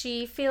that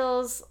she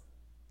feels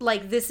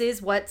like this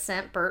is what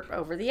sent Bert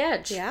over the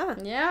edge. Yeah.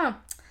 Yeah.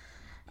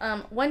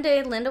 One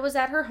day, Linda was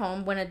at her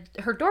home when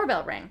her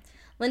doorbell rang.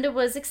 Linda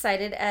was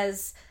excited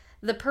as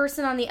the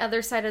person on the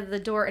other side of the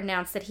door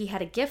announced that he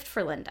had a gift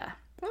for Linda.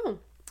 Oh.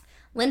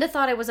 Linda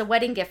thought it was a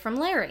wedding gift from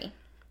Larry.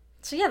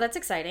 So yeah, that's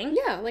exciting.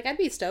 Yeah, I'd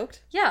be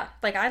stoked. Yeah,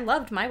 I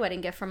loved my wedding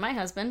gift from my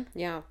husband.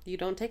 Yeah, you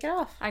don't take it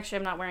off. Actually,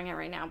 I'm not wearing it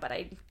right now, but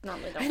I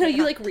normally don't. I know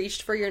you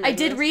reached for your necklace.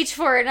 I did reach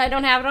for it and I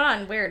don't have it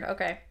on. Weird.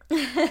 Okay.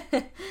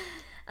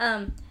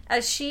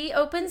 As she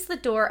opens the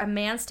door, a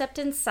man stepped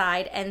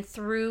inside and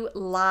threw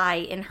lie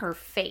in her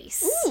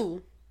face.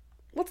 Ooh.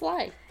 What's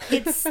lie?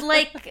 It's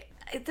like...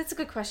 That's a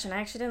good question. I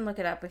actually didn't look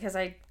it up because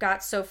I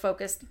got so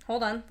focused.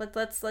 Hold on.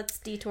 Let's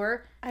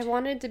detour. I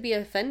wanted to be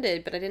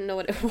offended, but I didn't know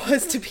what it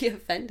was to be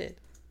offended.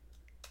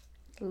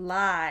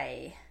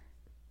 Lie.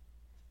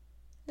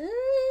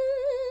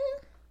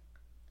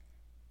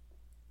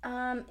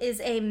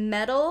 Is a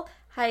metal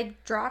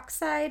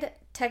hydroxide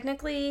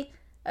technically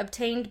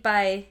obtained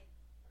by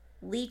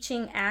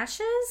leaching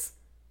ashes?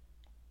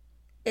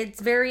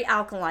 It's very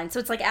alkaline, so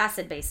it's like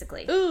acid,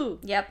 basically. Ooh.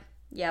 Yep.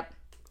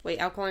 Wait,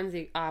 alkaline's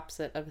the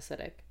opposite of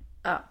acidic.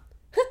 Oh.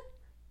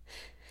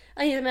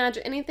 I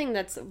imagine anything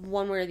that's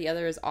one way or the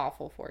other is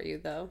awful for you,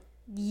 though.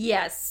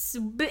 Yes.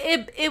 But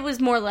it was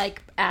more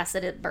like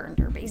acid. It burned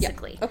her,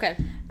 basically. Yeah. Okay.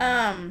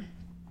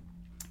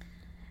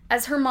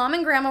 As her mom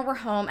and grandma were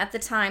home at the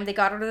time, they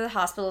got her to the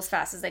hospital as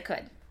fast as they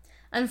could.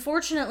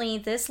 Unfortunately,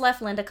 this left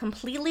Linda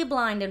completely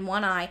blind in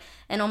one eye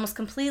and almost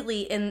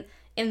completely in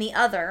the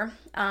other.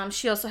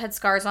 She also had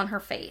scars on her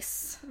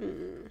face.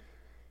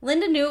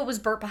 Linda knew it was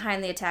Bert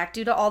behind the attack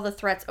due to all the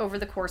threats over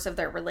the course of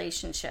their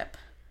relationship.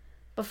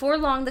 Before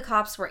long, the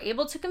cops were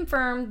able to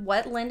confirm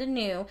what Linda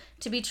knew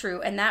to be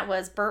true, and that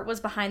was Bert was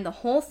behind the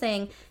whole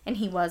thing, and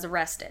he was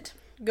arrested.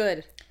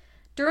 Good.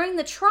 During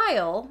the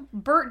trial,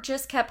 Bert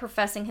just kept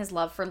professing his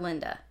love for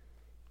Linda.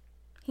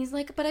 He's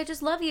like, but I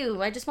just love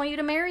you. I just want you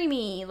to marry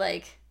me.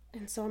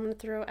 And so I'm going to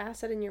throw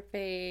acid in your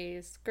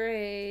face.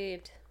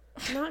 Great.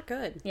 Not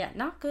good. Yeah,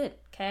 not good,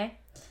 okay?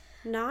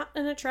 Not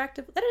an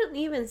attractive... That doesn't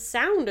even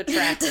sound It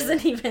attractive.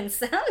 doesn't even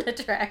sound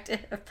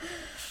attractive.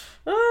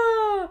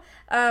 Oh.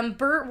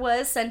 Bert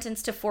was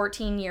sentenced to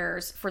 14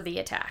 years for the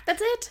attack.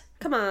 That's it?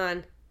 Come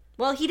on.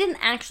 Well, he didn't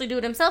actually do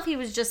it himself. He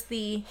was just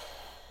the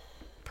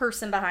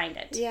person behind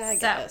it. Yeah, I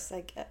guess.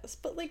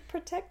 But, like,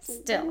 protect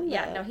Still, Linda.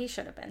 yeah, no, he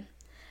should have been.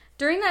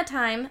 During that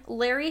time,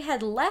 Larry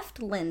had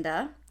left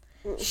Linda.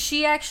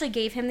 She actually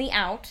gave him the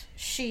out.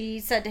 She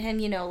said to him,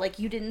 you know, like,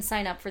 you didn't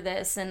sign up for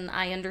this, and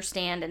I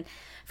understand. And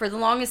for the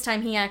longest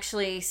time, he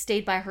actually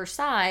stayed by her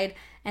side.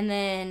 And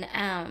then,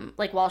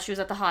 like, while she was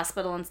at the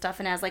hospital and stuff,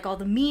 and as, like, all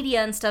the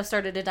media and stuff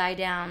started to die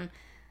down,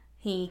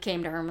 he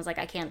came to her and was like,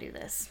 I can't do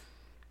this.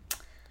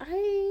 Okay.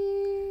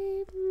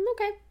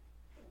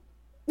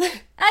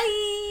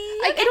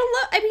 I don't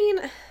love... I mean,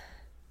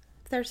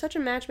 if there's such a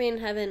match made in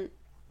heaven...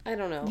 I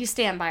don't know. You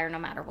stand by her no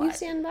matter what. You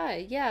stand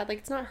by. Yeah, like,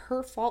 it's not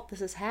her fault this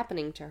is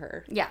happening to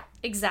her. Yeah,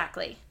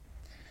 exactly.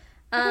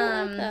 I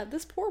don't like that.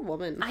 This poor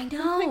woman. I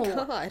know. Oh my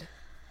god.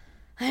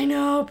 I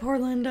know, poor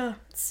Linda.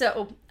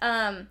 So,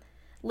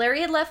 Larry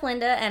had left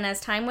Linda, and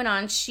as time went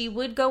on, she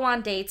would go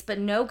on dates, but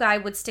no guy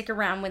would stick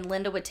around when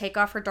Linda would take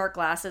off her dark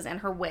glasses and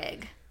her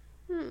wig.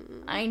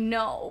 I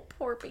know,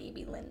 poor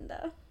baby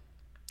Linda.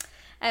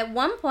 At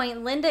one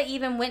point, Linda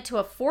even went to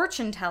a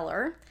fortune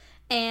teller,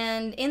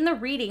 and in the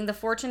reading, the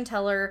fortune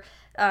teller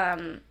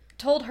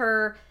told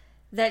her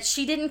that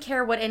she didn't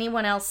care what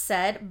anyone else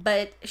said,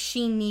 but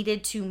she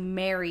needed to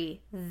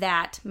marry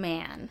that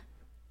man.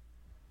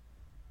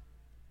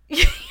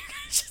 You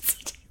should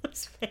see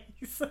Taylor's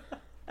face.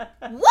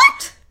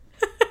 What?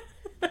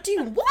 Do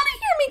you want to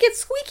hear me get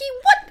squeaky?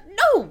 What?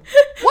 No.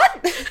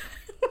 What?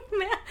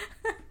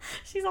 Man,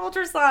 she's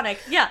ultrasonic.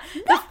 Yeah.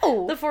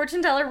 No. The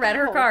fortune teller read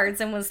her No.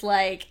 cards and was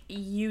like,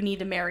 you need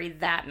to marry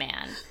that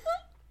man.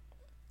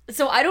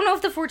 So I don't know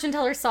if the fortune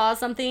teller saw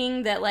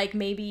something that, like,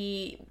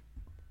 maybe...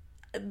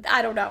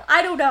 I don't know.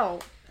 Oh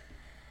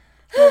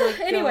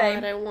my Anyway.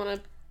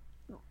 God,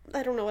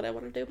 I don't know what I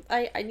want to do.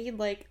 I need,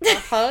 like, a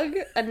hug,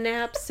 a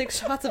nap, 6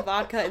 shots of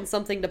vodka, and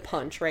something to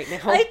punch right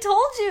now. I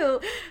told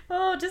you.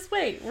 Oh, just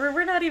wait.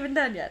 We're not even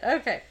done yet.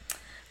 Okay.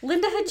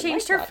 Linda had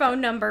changed her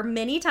phone number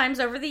many times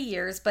over the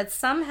years, but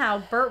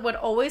somehow Bert would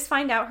always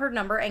find out her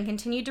number and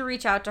continue to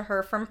reach out to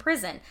her from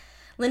prison.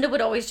 Linda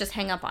would always just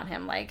hang up on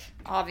him, like,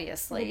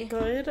 obviously.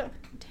 Good.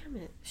 Damn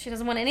it. She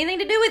doesn't want anything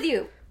to do with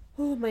you.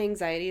 Oh, my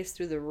anxiety is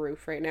through the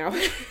roof right now.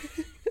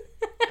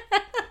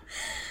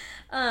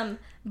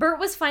 Bert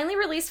was finally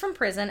released from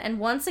prison and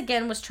once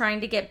again was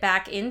trying to get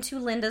back into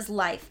Linda's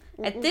life.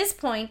 At this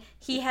point,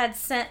 he had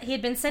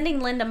been sending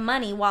Linda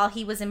money while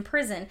he was in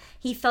prison.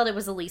 He felt it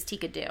was the least he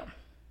could do.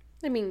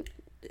 I mean,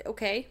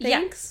 okay, Yeah.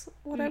 thanks,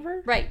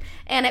 whatever. Right.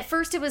 And at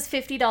first it was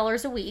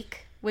 $50 a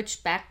week,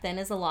 which back then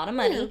is a lot of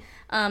money.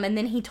 And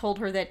then he told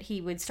her that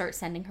he would start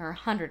sending her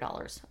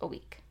 $100 a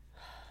week.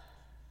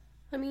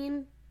 I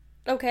mean,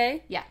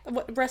 okay. Yeah.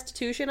 What,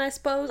 restitution, I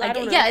suppose? I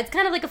don't know. Yeah, it's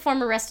kind of like a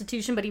form of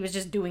restitution, but he was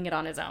just doing it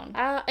on his own.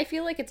 I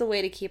feel like it's a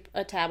way to keep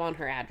a tab on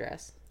her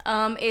address.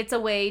 It's a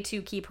way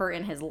to keep her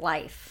in his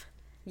life.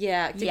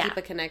 Yeah, to Yeah. keep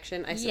a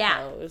connection, I Yeah.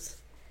 suppose.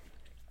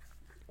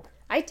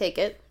 I take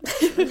it.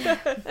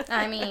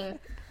 I mean,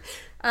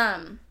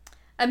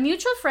 a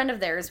mutual friend of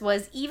theirs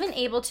was even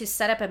able to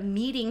set up a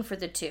meeting for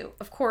the two.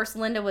 Of course,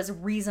 Linda was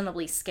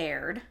reasonably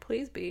scared.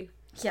 Please be.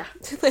 Yeah.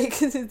 Like,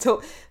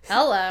 don't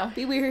Hello.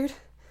 be weird.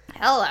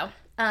 Hello.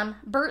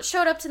 Bert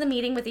showed up to the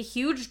meeting with a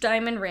huge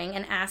diamond ring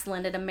and asked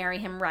Linda to marry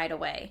him right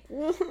away.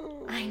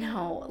 I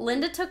know.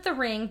 Linda took the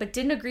ring, but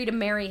didn't agree to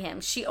marry him.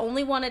 She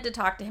only wanted to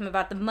talk to him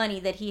about the money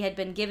that he had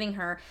been giving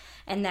her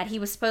and that he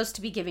was supposed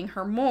to be giving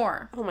her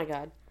more. Oh my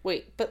god.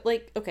 Wait, but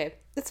like, okay,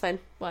 that's fine.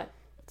 What?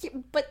 Yeah,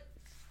 but,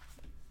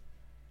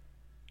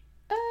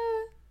 I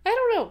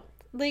don't know.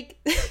 Like,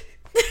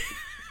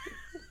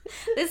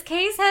 This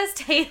case has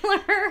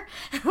Taylor,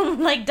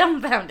 like,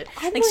 dumbfounded.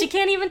 I'm Like, she like-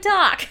 can't even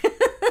talk.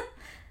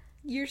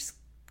 you're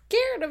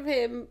scared of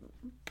him,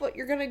 but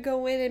you're gonna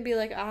go in and be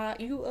like,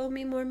 you owe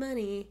me more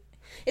money.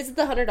 Is it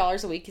the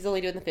 $100 a week? He's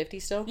only doing the 50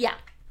 still? Yeah.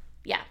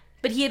 Yeah.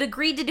 But he had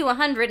agreed to do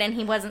 100 and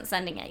he wasn't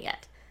sending it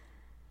yet.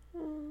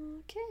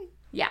 Okay.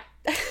 Yeah.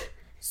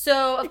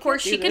 So, of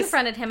course, do she this.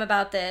 confronted him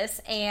about this,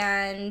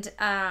 and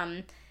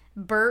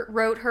Bert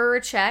wrote her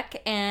a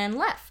check and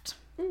left.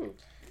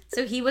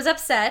 So he was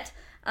upset.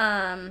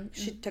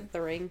 She took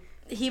the ring.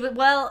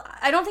 Well,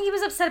 I don't think he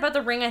was upset about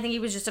the ring. I think he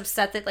was just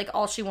upset that, like,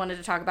 all she wanted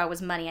to talk about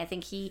was money. I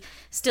think he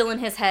still in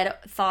his head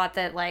thought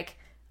that, like,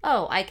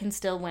 oh, I can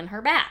still win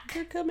her back.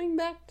 They're coming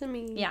back to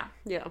me. Yeah.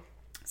 Yeah.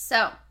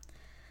 So,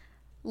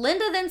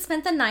 Linda then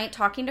spent the night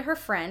talking to her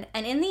friend,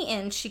 and in the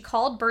end, she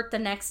called Bert the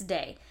next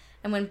day.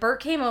 And when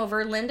Bert came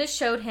over, Linda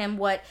showed him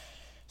what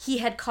he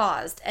had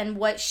caused and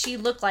what she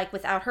looked like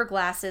without her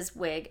glasses,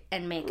 wig,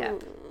 and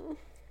makeup.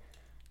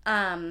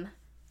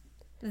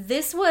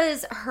 This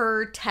was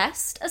her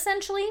test,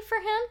 essentially, for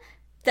him,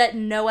 that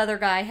no other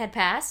guy had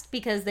passed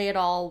because they had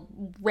all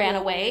ran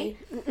away.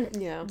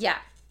 Yeah. Yeah.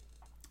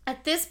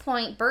 At this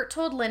point, Bert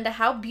told Linda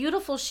how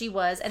beautiful she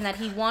was and that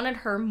he wanted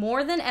her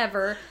more than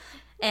ever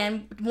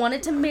and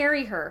wanted to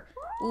marry her.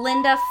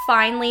 Linda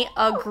finally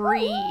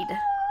agreed.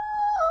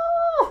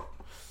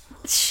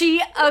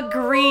 She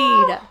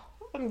agreed.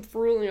 I'm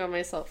drooling on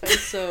myself. I'm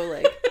so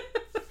like,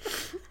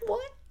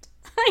 what?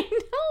 I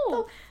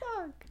know. The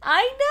fuck?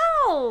 I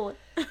know.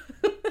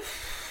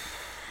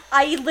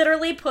 I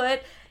literally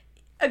put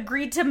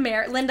agreed to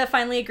marry. Linda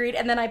finally agreed,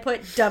 and then I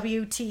put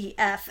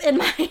WTF in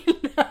my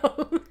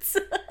notes.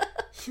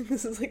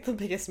 This is like the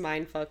biggest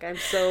mindfuck. I'm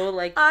so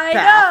like I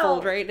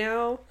baffled know. right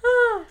now.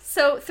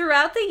 So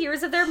throughout the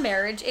years of their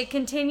marriage, it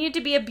continued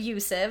to be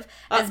abusive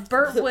as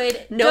Bert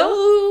would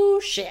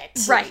shit.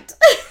 Right.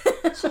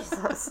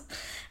 Jesus.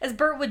 As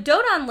Bert would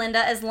dote on Linda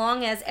as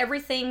long as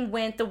everything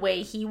went the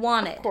way he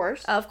wanted.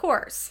 Of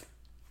course.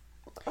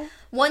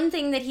 One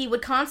thing that he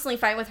would constantly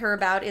fight with her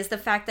about is the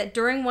fact that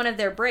during one of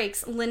their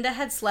breaks, Linda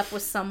had slept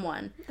with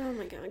someone. Oh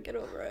my god, get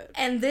over it.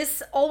 And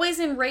this always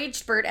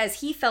enraged Bert as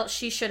he felt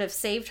she should have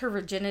saved her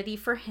virginity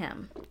for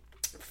him.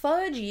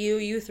 Fudge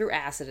you threw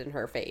acid in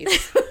her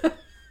face.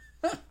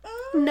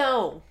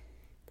 No.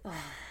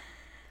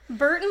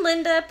 Bert and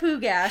Linda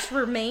Pugash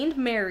remained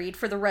married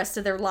for the rest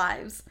of their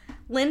lives.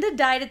 Linda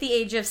died at the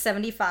age of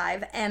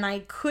 75, and I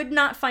could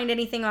not find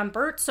anything on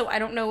Bert, so I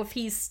don't know if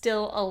he's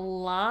still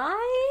alive.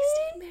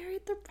 Stayed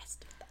married the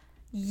rest of them.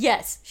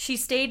 Yes, she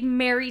stayed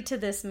married to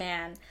this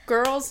man.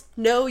 Girls,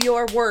 know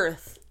your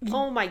worth.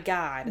 Oh my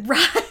god.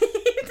 Right.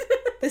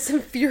 This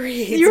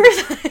infuriates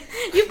me.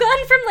 You've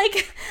gone from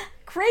like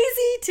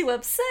crazy to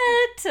upset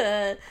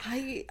to...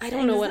 I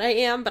don't know what I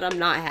am, but I'm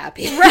not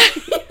happy. Right.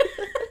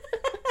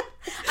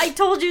 I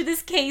told you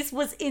this case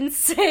was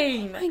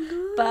insane. Oh my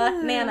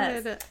god.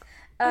 Bananas.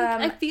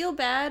 I feel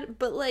bad,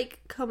 but like,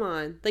 come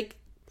on. Like,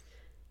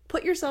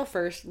 put yourself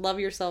first. Love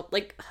yourself.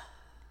 Like,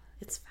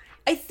 it's fine.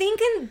 I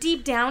think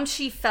deep down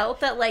she felt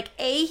that, like,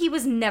 A, he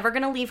was never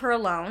going to leave her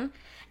alone,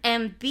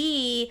 and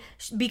B,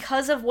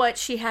 because of what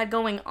she had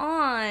going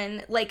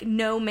on, like,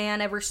 no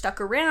man ever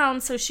stuck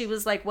around, so she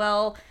was like,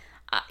 well,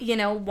 you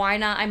know, why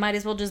not? I might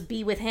as well just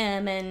be with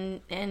him,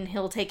 and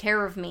he'll take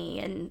care of me,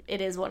 and it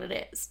is what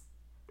it is.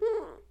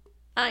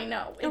 I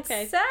know. It's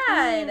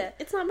sad.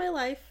 It's not my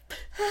life.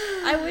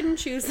 I wouldn't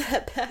choose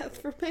that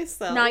path for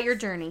myself. Not your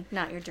journey.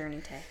 Not your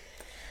journey, Tay.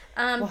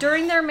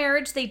 During their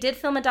marriage, they did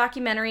film a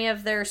documentary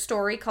of their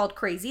story called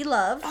Crazy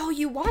Love. Oh,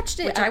 you watched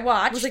it? Which I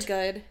watched. Was it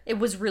good? It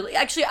was really...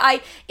 Actually,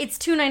 it's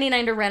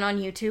 $2.99 to rent on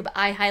YouTube.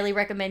 I highly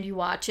recommend you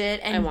watch it.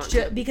 And I want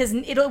to. Because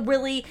it'll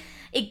really...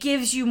 It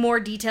gives you more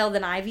detail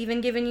than I've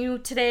even given you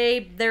today.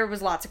 There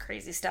was lots of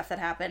crazy stuff that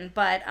happened.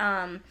 But,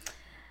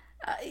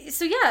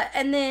 so yeah,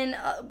 and then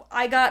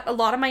I got a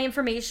lot of my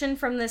information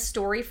from this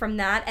story from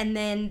that, and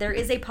then there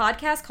is a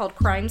podcast called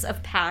Crimes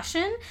of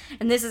Passion,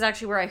 and this is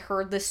actually where I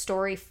heard this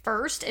story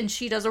first, and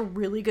she does a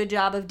really good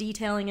job of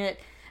detailing it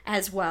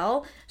as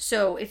well.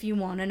 So if you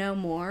want to know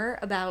more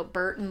about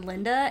Bert and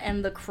Linda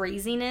and the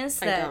craziness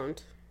that... I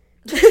don't.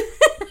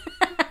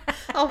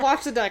 I'll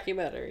watch the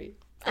documentary.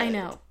 I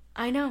know.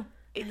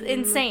 It's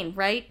insane,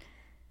 right?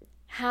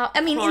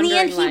 In the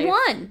end,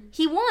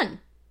 he won.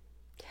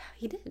 Yeah,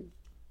 he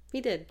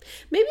did.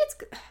 Maybe it's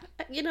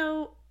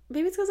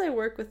because I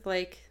work with,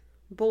 like,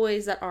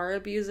 boys that are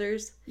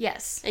abusers.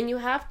 Yes. And you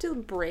have to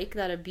break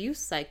that abuse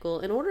cycle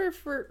in order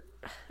for...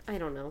 I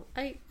don't know.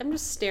 I'm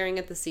just staring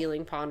at the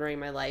ceiling, pondering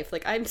my life.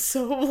 Like, I'm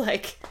so,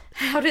 like...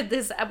 How did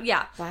this...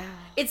 yeah. Wow.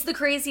 It's the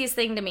craziest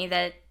thing to me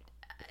that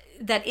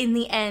in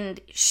the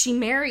end, she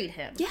married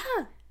him. Yeah.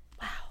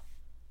 Wow.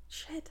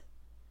 Shit.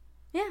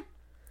 Yeah.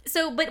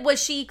 So, but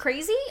was she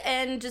crazy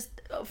and just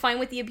fine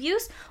with the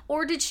abuse?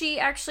 Or did she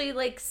actually,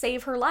 like,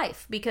 save her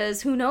life?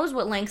 Because who knows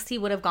what lengths he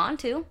would have gone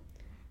to.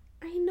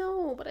 I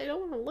know, but I don't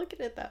want to look at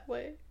it that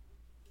way.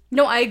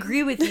 No, I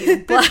agree with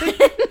you, but...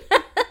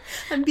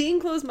 I'm being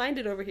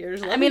closed-minded over here.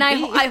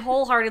 I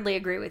wholeheartedly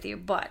agree with you,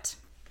 but...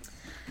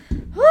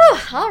 Whew,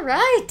 all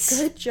right.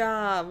 Good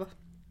job.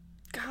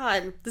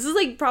 God, this is,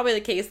 like, probably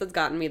the case that's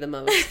gotten me the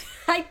most.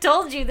 I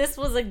told you this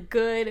was a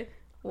good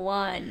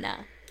one.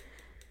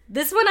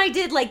 This one I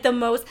did, like, the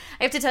most.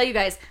 I have to tell you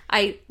guys,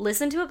 I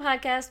listened to a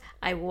podcast,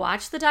 I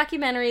watched the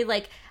documentary,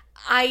 like,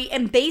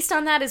 and based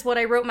on that is what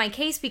I wrote my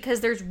case,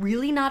 because there's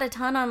really not a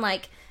ton on,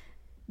 like,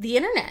 the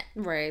internet.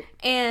 Right.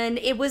 And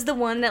it was the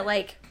one that,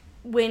 like,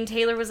 when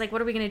Taylor was like,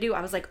 what are we going to do?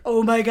 I was like,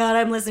 oh my God,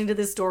 I'm listening to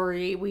this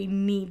story. We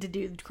need to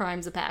do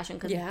Crimes of Passion,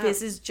 because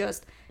this is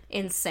just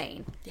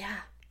insane. Yeah.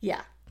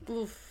 Yeah.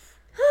 Oof.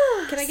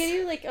 Can I give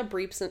you, like, a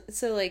brief...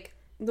 So, like,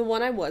 the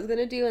one I was going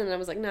to do, and then I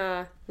was like,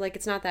 nah, like,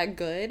 it's not that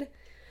good,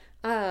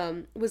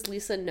 was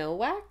Lisa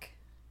Nowak.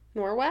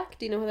 Norwalk?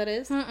 Do you know who that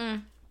is?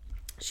 Mm-mm.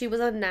 She was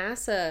a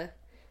NASA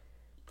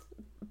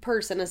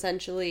person,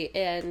 essentially,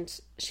 and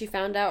she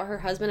found out her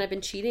husband had been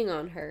cheating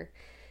on her.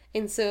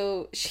 And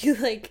so she,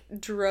 like,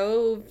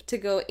 drove to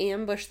go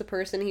ambush the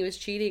person he was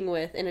cheating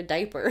with in a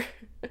diaper.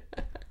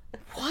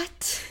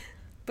 What?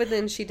 But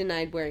then she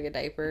denied wearing a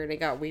diaper, and it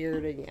got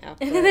weird, and yeah.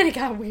 And then it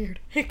got weird.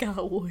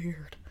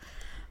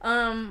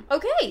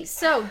 Okay,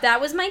 so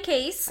that was my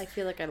case. I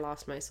feel like I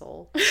lost my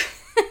soul.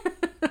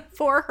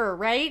 for her,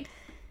 right?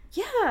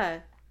 Yeah.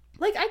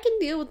 Like, I can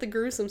deal with the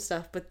gruesome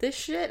stuff, but this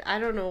shit, I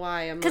don't know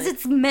why. I'm Because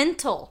it's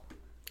mental.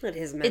 It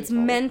is mental. It's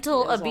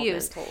mental It is all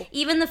abuse. mental.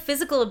 Even the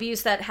physical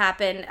abuse that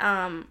happened,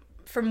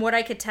 from what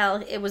I could tell,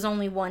 it was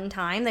only one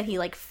time that he,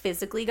 like,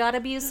 physically got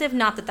abusive.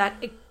 Not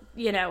that,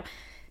 you know,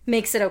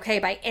 makes it okay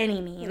by any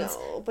means.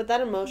 No, but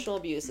that emotional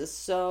abuse is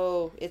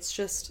so... It's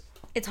just...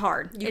 It's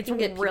hard. You it's can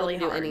get really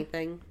people to hard. do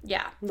anything.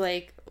 Yeah.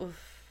 Like,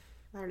 oof,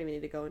 I don't even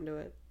need to go into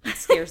it. It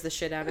scares the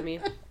shit out of me.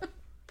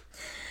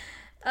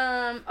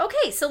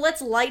 Okay, so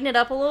let's lighten it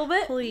up a little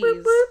bit. Please.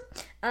 Boop,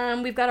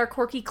 boop. We've got our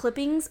quirky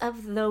clippings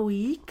of the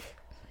week.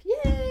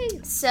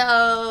 Yay!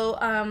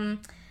 So,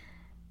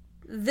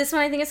 this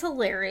one I think is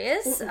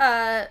hilarious.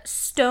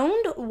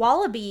 Stoned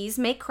wallabies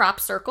make crop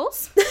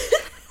circles.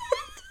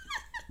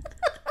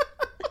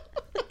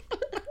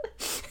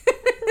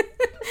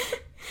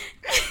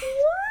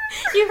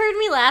 You heard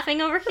me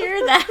laughing over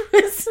here? That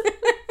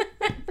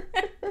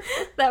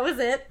was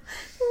it.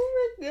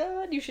 Oh my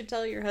god, you should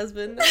tell your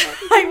husband.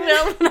 I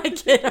will when I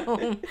get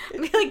home.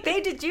 I'll be like,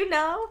 babe, did you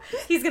know?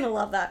 He's gonna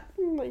love that.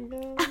 Oh my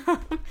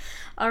god.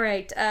 All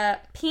right.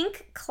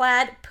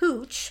 Pink-clad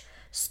pooch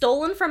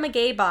stolen from a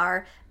gay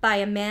bar by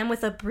a man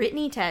with a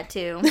Britney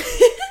tattoo.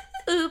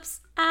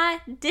 Oops,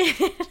 I did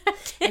it.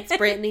 It's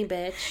Brittany,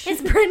 bitch.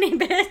 It's Britney,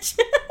 bitch.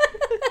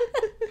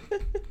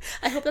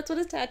 I hope that's what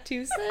his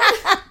tattoo said.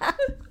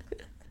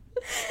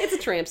 It's a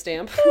tramp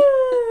stamp.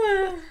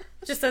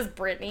 Just says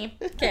Britney.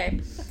 Okay.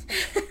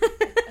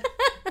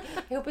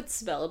 I hope it's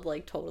spelled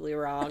like totally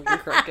wrong and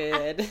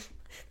crooked. It's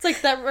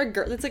like that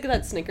it's like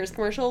that Snickers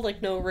commercial,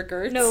 like no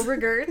regrets. No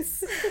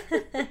regrets.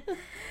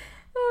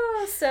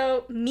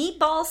 So,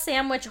 meatball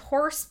sandwich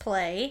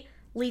horseplay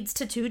leads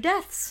to 2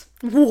 deaths.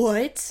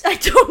 What? I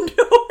don't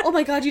know. Oh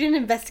my god, you didn't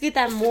investigate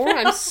that more?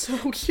 I'm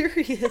so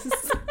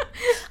curious.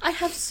 I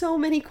have so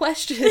many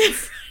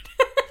questions.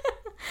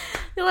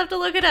 You'll have to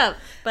look it up.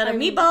 But a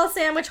meatball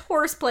sandwich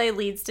horseplay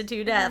leads to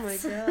 2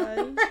 deaths. Oh my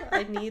god.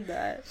 I need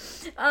that.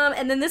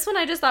 And then this one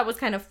I just thought was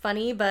kind of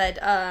funny, but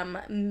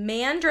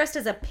man dressed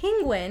as a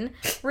penguin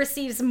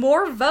receives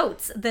more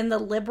votes than the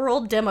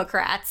liberal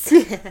Democrats.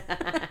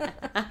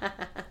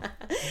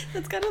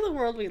 That's kind of the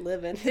world we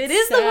live in. It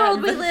is the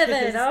world we live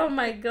in. Oh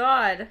my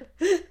god.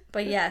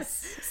 But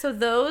yes. So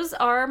those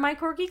are my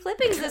quirky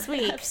clippings this I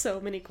week. have so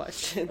many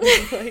questions.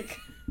 Like,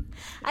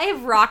 I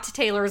have rocked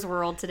Taylor's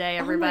world today,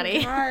 everybody.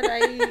 oh my god,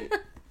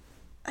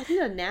 I need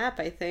a nap,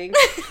 I think.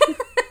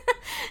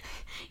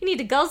 You need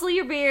to guzzle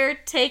your beer,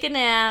 take a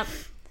nap.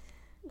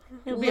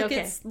 It'll be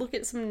okay. Look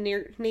at some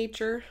nature.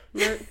 Nature.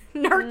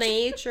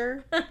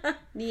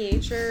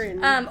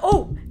 Nature. And...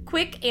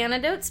 Quick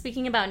anecdote.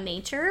 Speaking about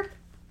nature.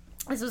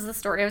 This was the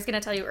story I was going to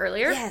tell you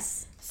earlier.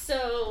 Yes.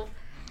 So,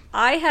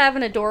 I have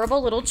an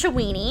adorable little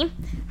Chiweenie.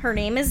 Her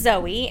name is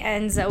Zoe,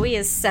 and Zoe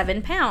is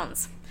 7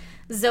 pounds.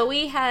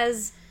 Zoe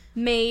has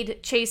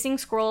made chasing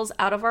squirrels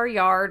out of our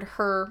yard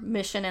her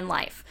mission in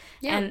life.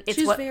 Yeah, and it's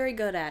she's very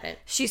good at it.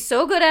 She's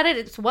so good at it.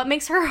 It's what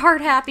makes her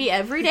heart happy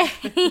every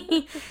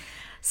day.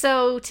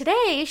 So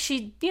today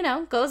she,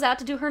 goes out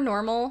to do her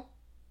normal,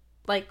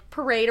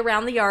 parade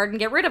around the yard and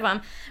get rid of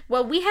them.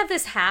 Well, we have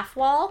this half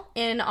wall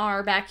in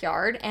our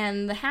backyard,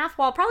 and the half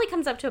wall probably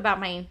comes up to about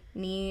my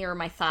knee or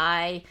my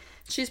thigh.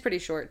 She's pretty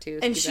short, too.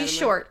 And she's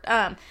short.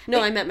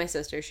 No, I met my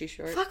sister. She's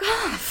short. Fuck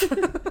off.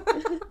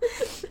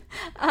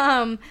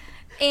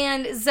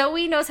 And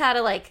Zoe knows how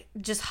to,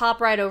 just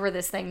hop right over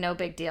this thing. No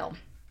big deal.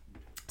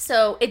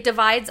 So it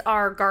divides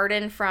our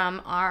garden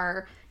from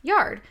our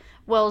yard.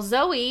 Well,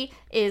 Zoe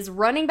is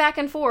running back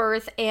and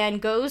forth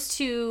and goes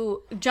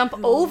to jump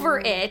over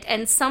it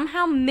and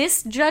somehow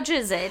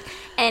misjudges it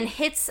and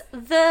hits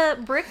the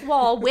brick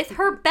wall with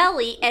her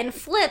belly and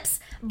flips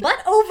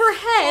butt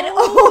overhead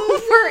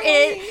over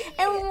it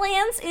and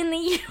lands in the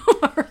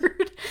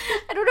yard.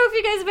 I don't know if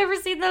you guys have ever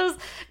seen those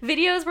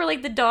videos where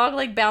the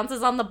dog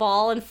bounces on the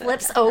ball and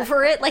flips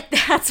over it.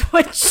 That's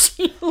what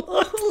she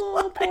looked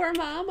like. Poor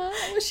mama.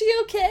 Was she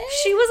okay?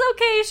 She was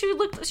okay. She was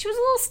a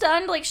little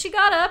stunned. She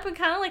got up and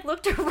kind of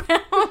looked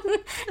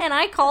around, and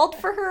I called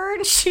for her,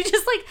 and she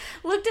just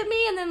looked at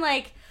me and then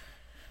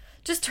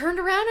just turned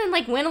around and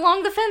went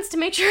along the fence to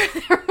make sure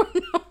there were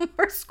no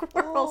more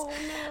squirrels. Oh,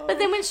 no. But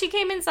then when she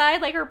came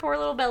inside, her poor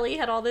little belly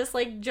had all this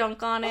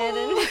junk on it,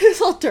 and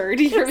it's all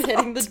dirty from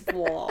hitting the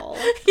wall.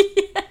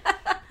 Yeah.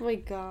 Oh my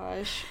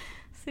gosh.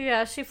 So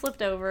yeah, she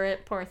flipped over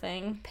it, poor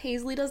thing.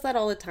 Paisley does that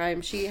all the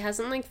time. She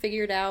hasn't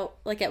figured out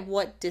at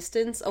what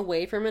distance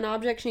away from an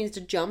object she needs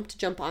to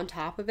jump on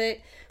top of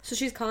it. So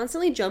she's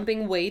constantly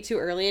jumping way too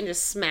early and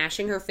just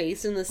smashing her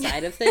face in the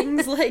side of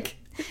things.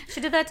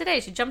 She did that today.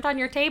 She jumped on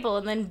your table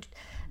and then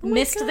Oh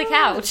missed the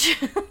couch.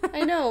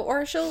 I know.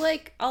 Or she'll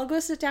I'll go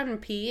sit down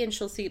and pee and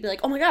she'll be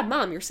like, oh my god,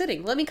 Mom, you're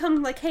sitting. Let me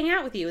come hang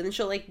out with you. And then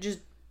she'll just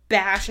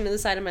bash into the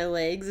side of my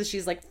legs as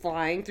she's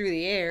flying through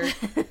the air.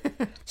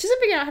 She doesn't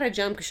figure out how to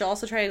jump because she'll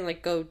also try to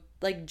go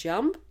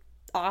jump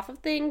off of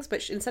things,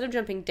 but instead of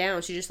jumping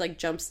down, she just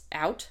jumps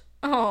out.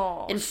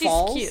 Oh, and she's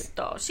falls. Cute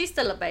though. She's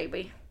still a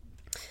baby.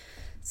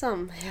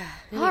 Yeah.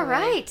 Anyway. All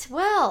right.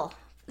 Well,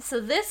 So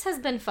this has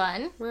been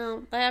fun.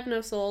 Well, I have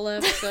no soul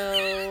left,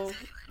 so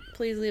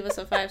please leave us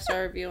a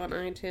 5-star review on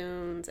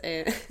iTunes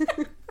and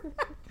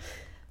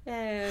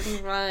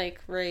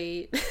like,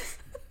 rate.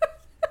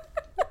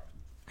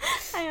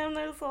 I have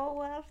no soul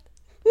left.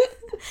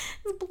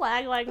 It's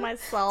black like my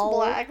soul.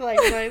 Black like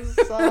my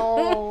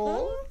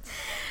soul.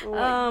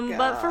 Oh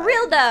but for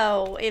real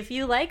though, if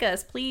you like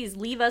us, please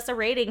leave us a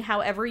rating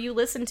however you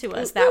listen to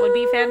us. That would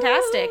be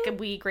fantastic.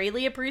 We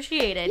greatly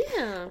appreciate it.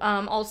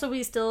 Yeah. Also,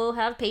 we still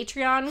have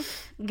Patreon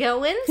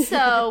going,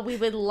 so we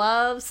would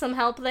love some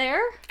help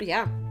there.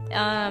 Yeah.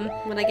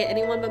 When I get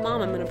anyone but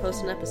Mom, I'm going to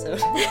post an episode.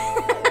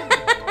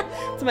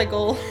 That's my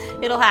goal.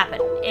 It'll happen.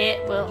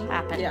 It will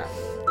happen. Yeah.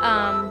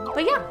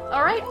 But yeah,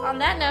 all right, on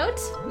that note,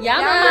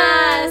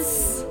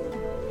 Yamas!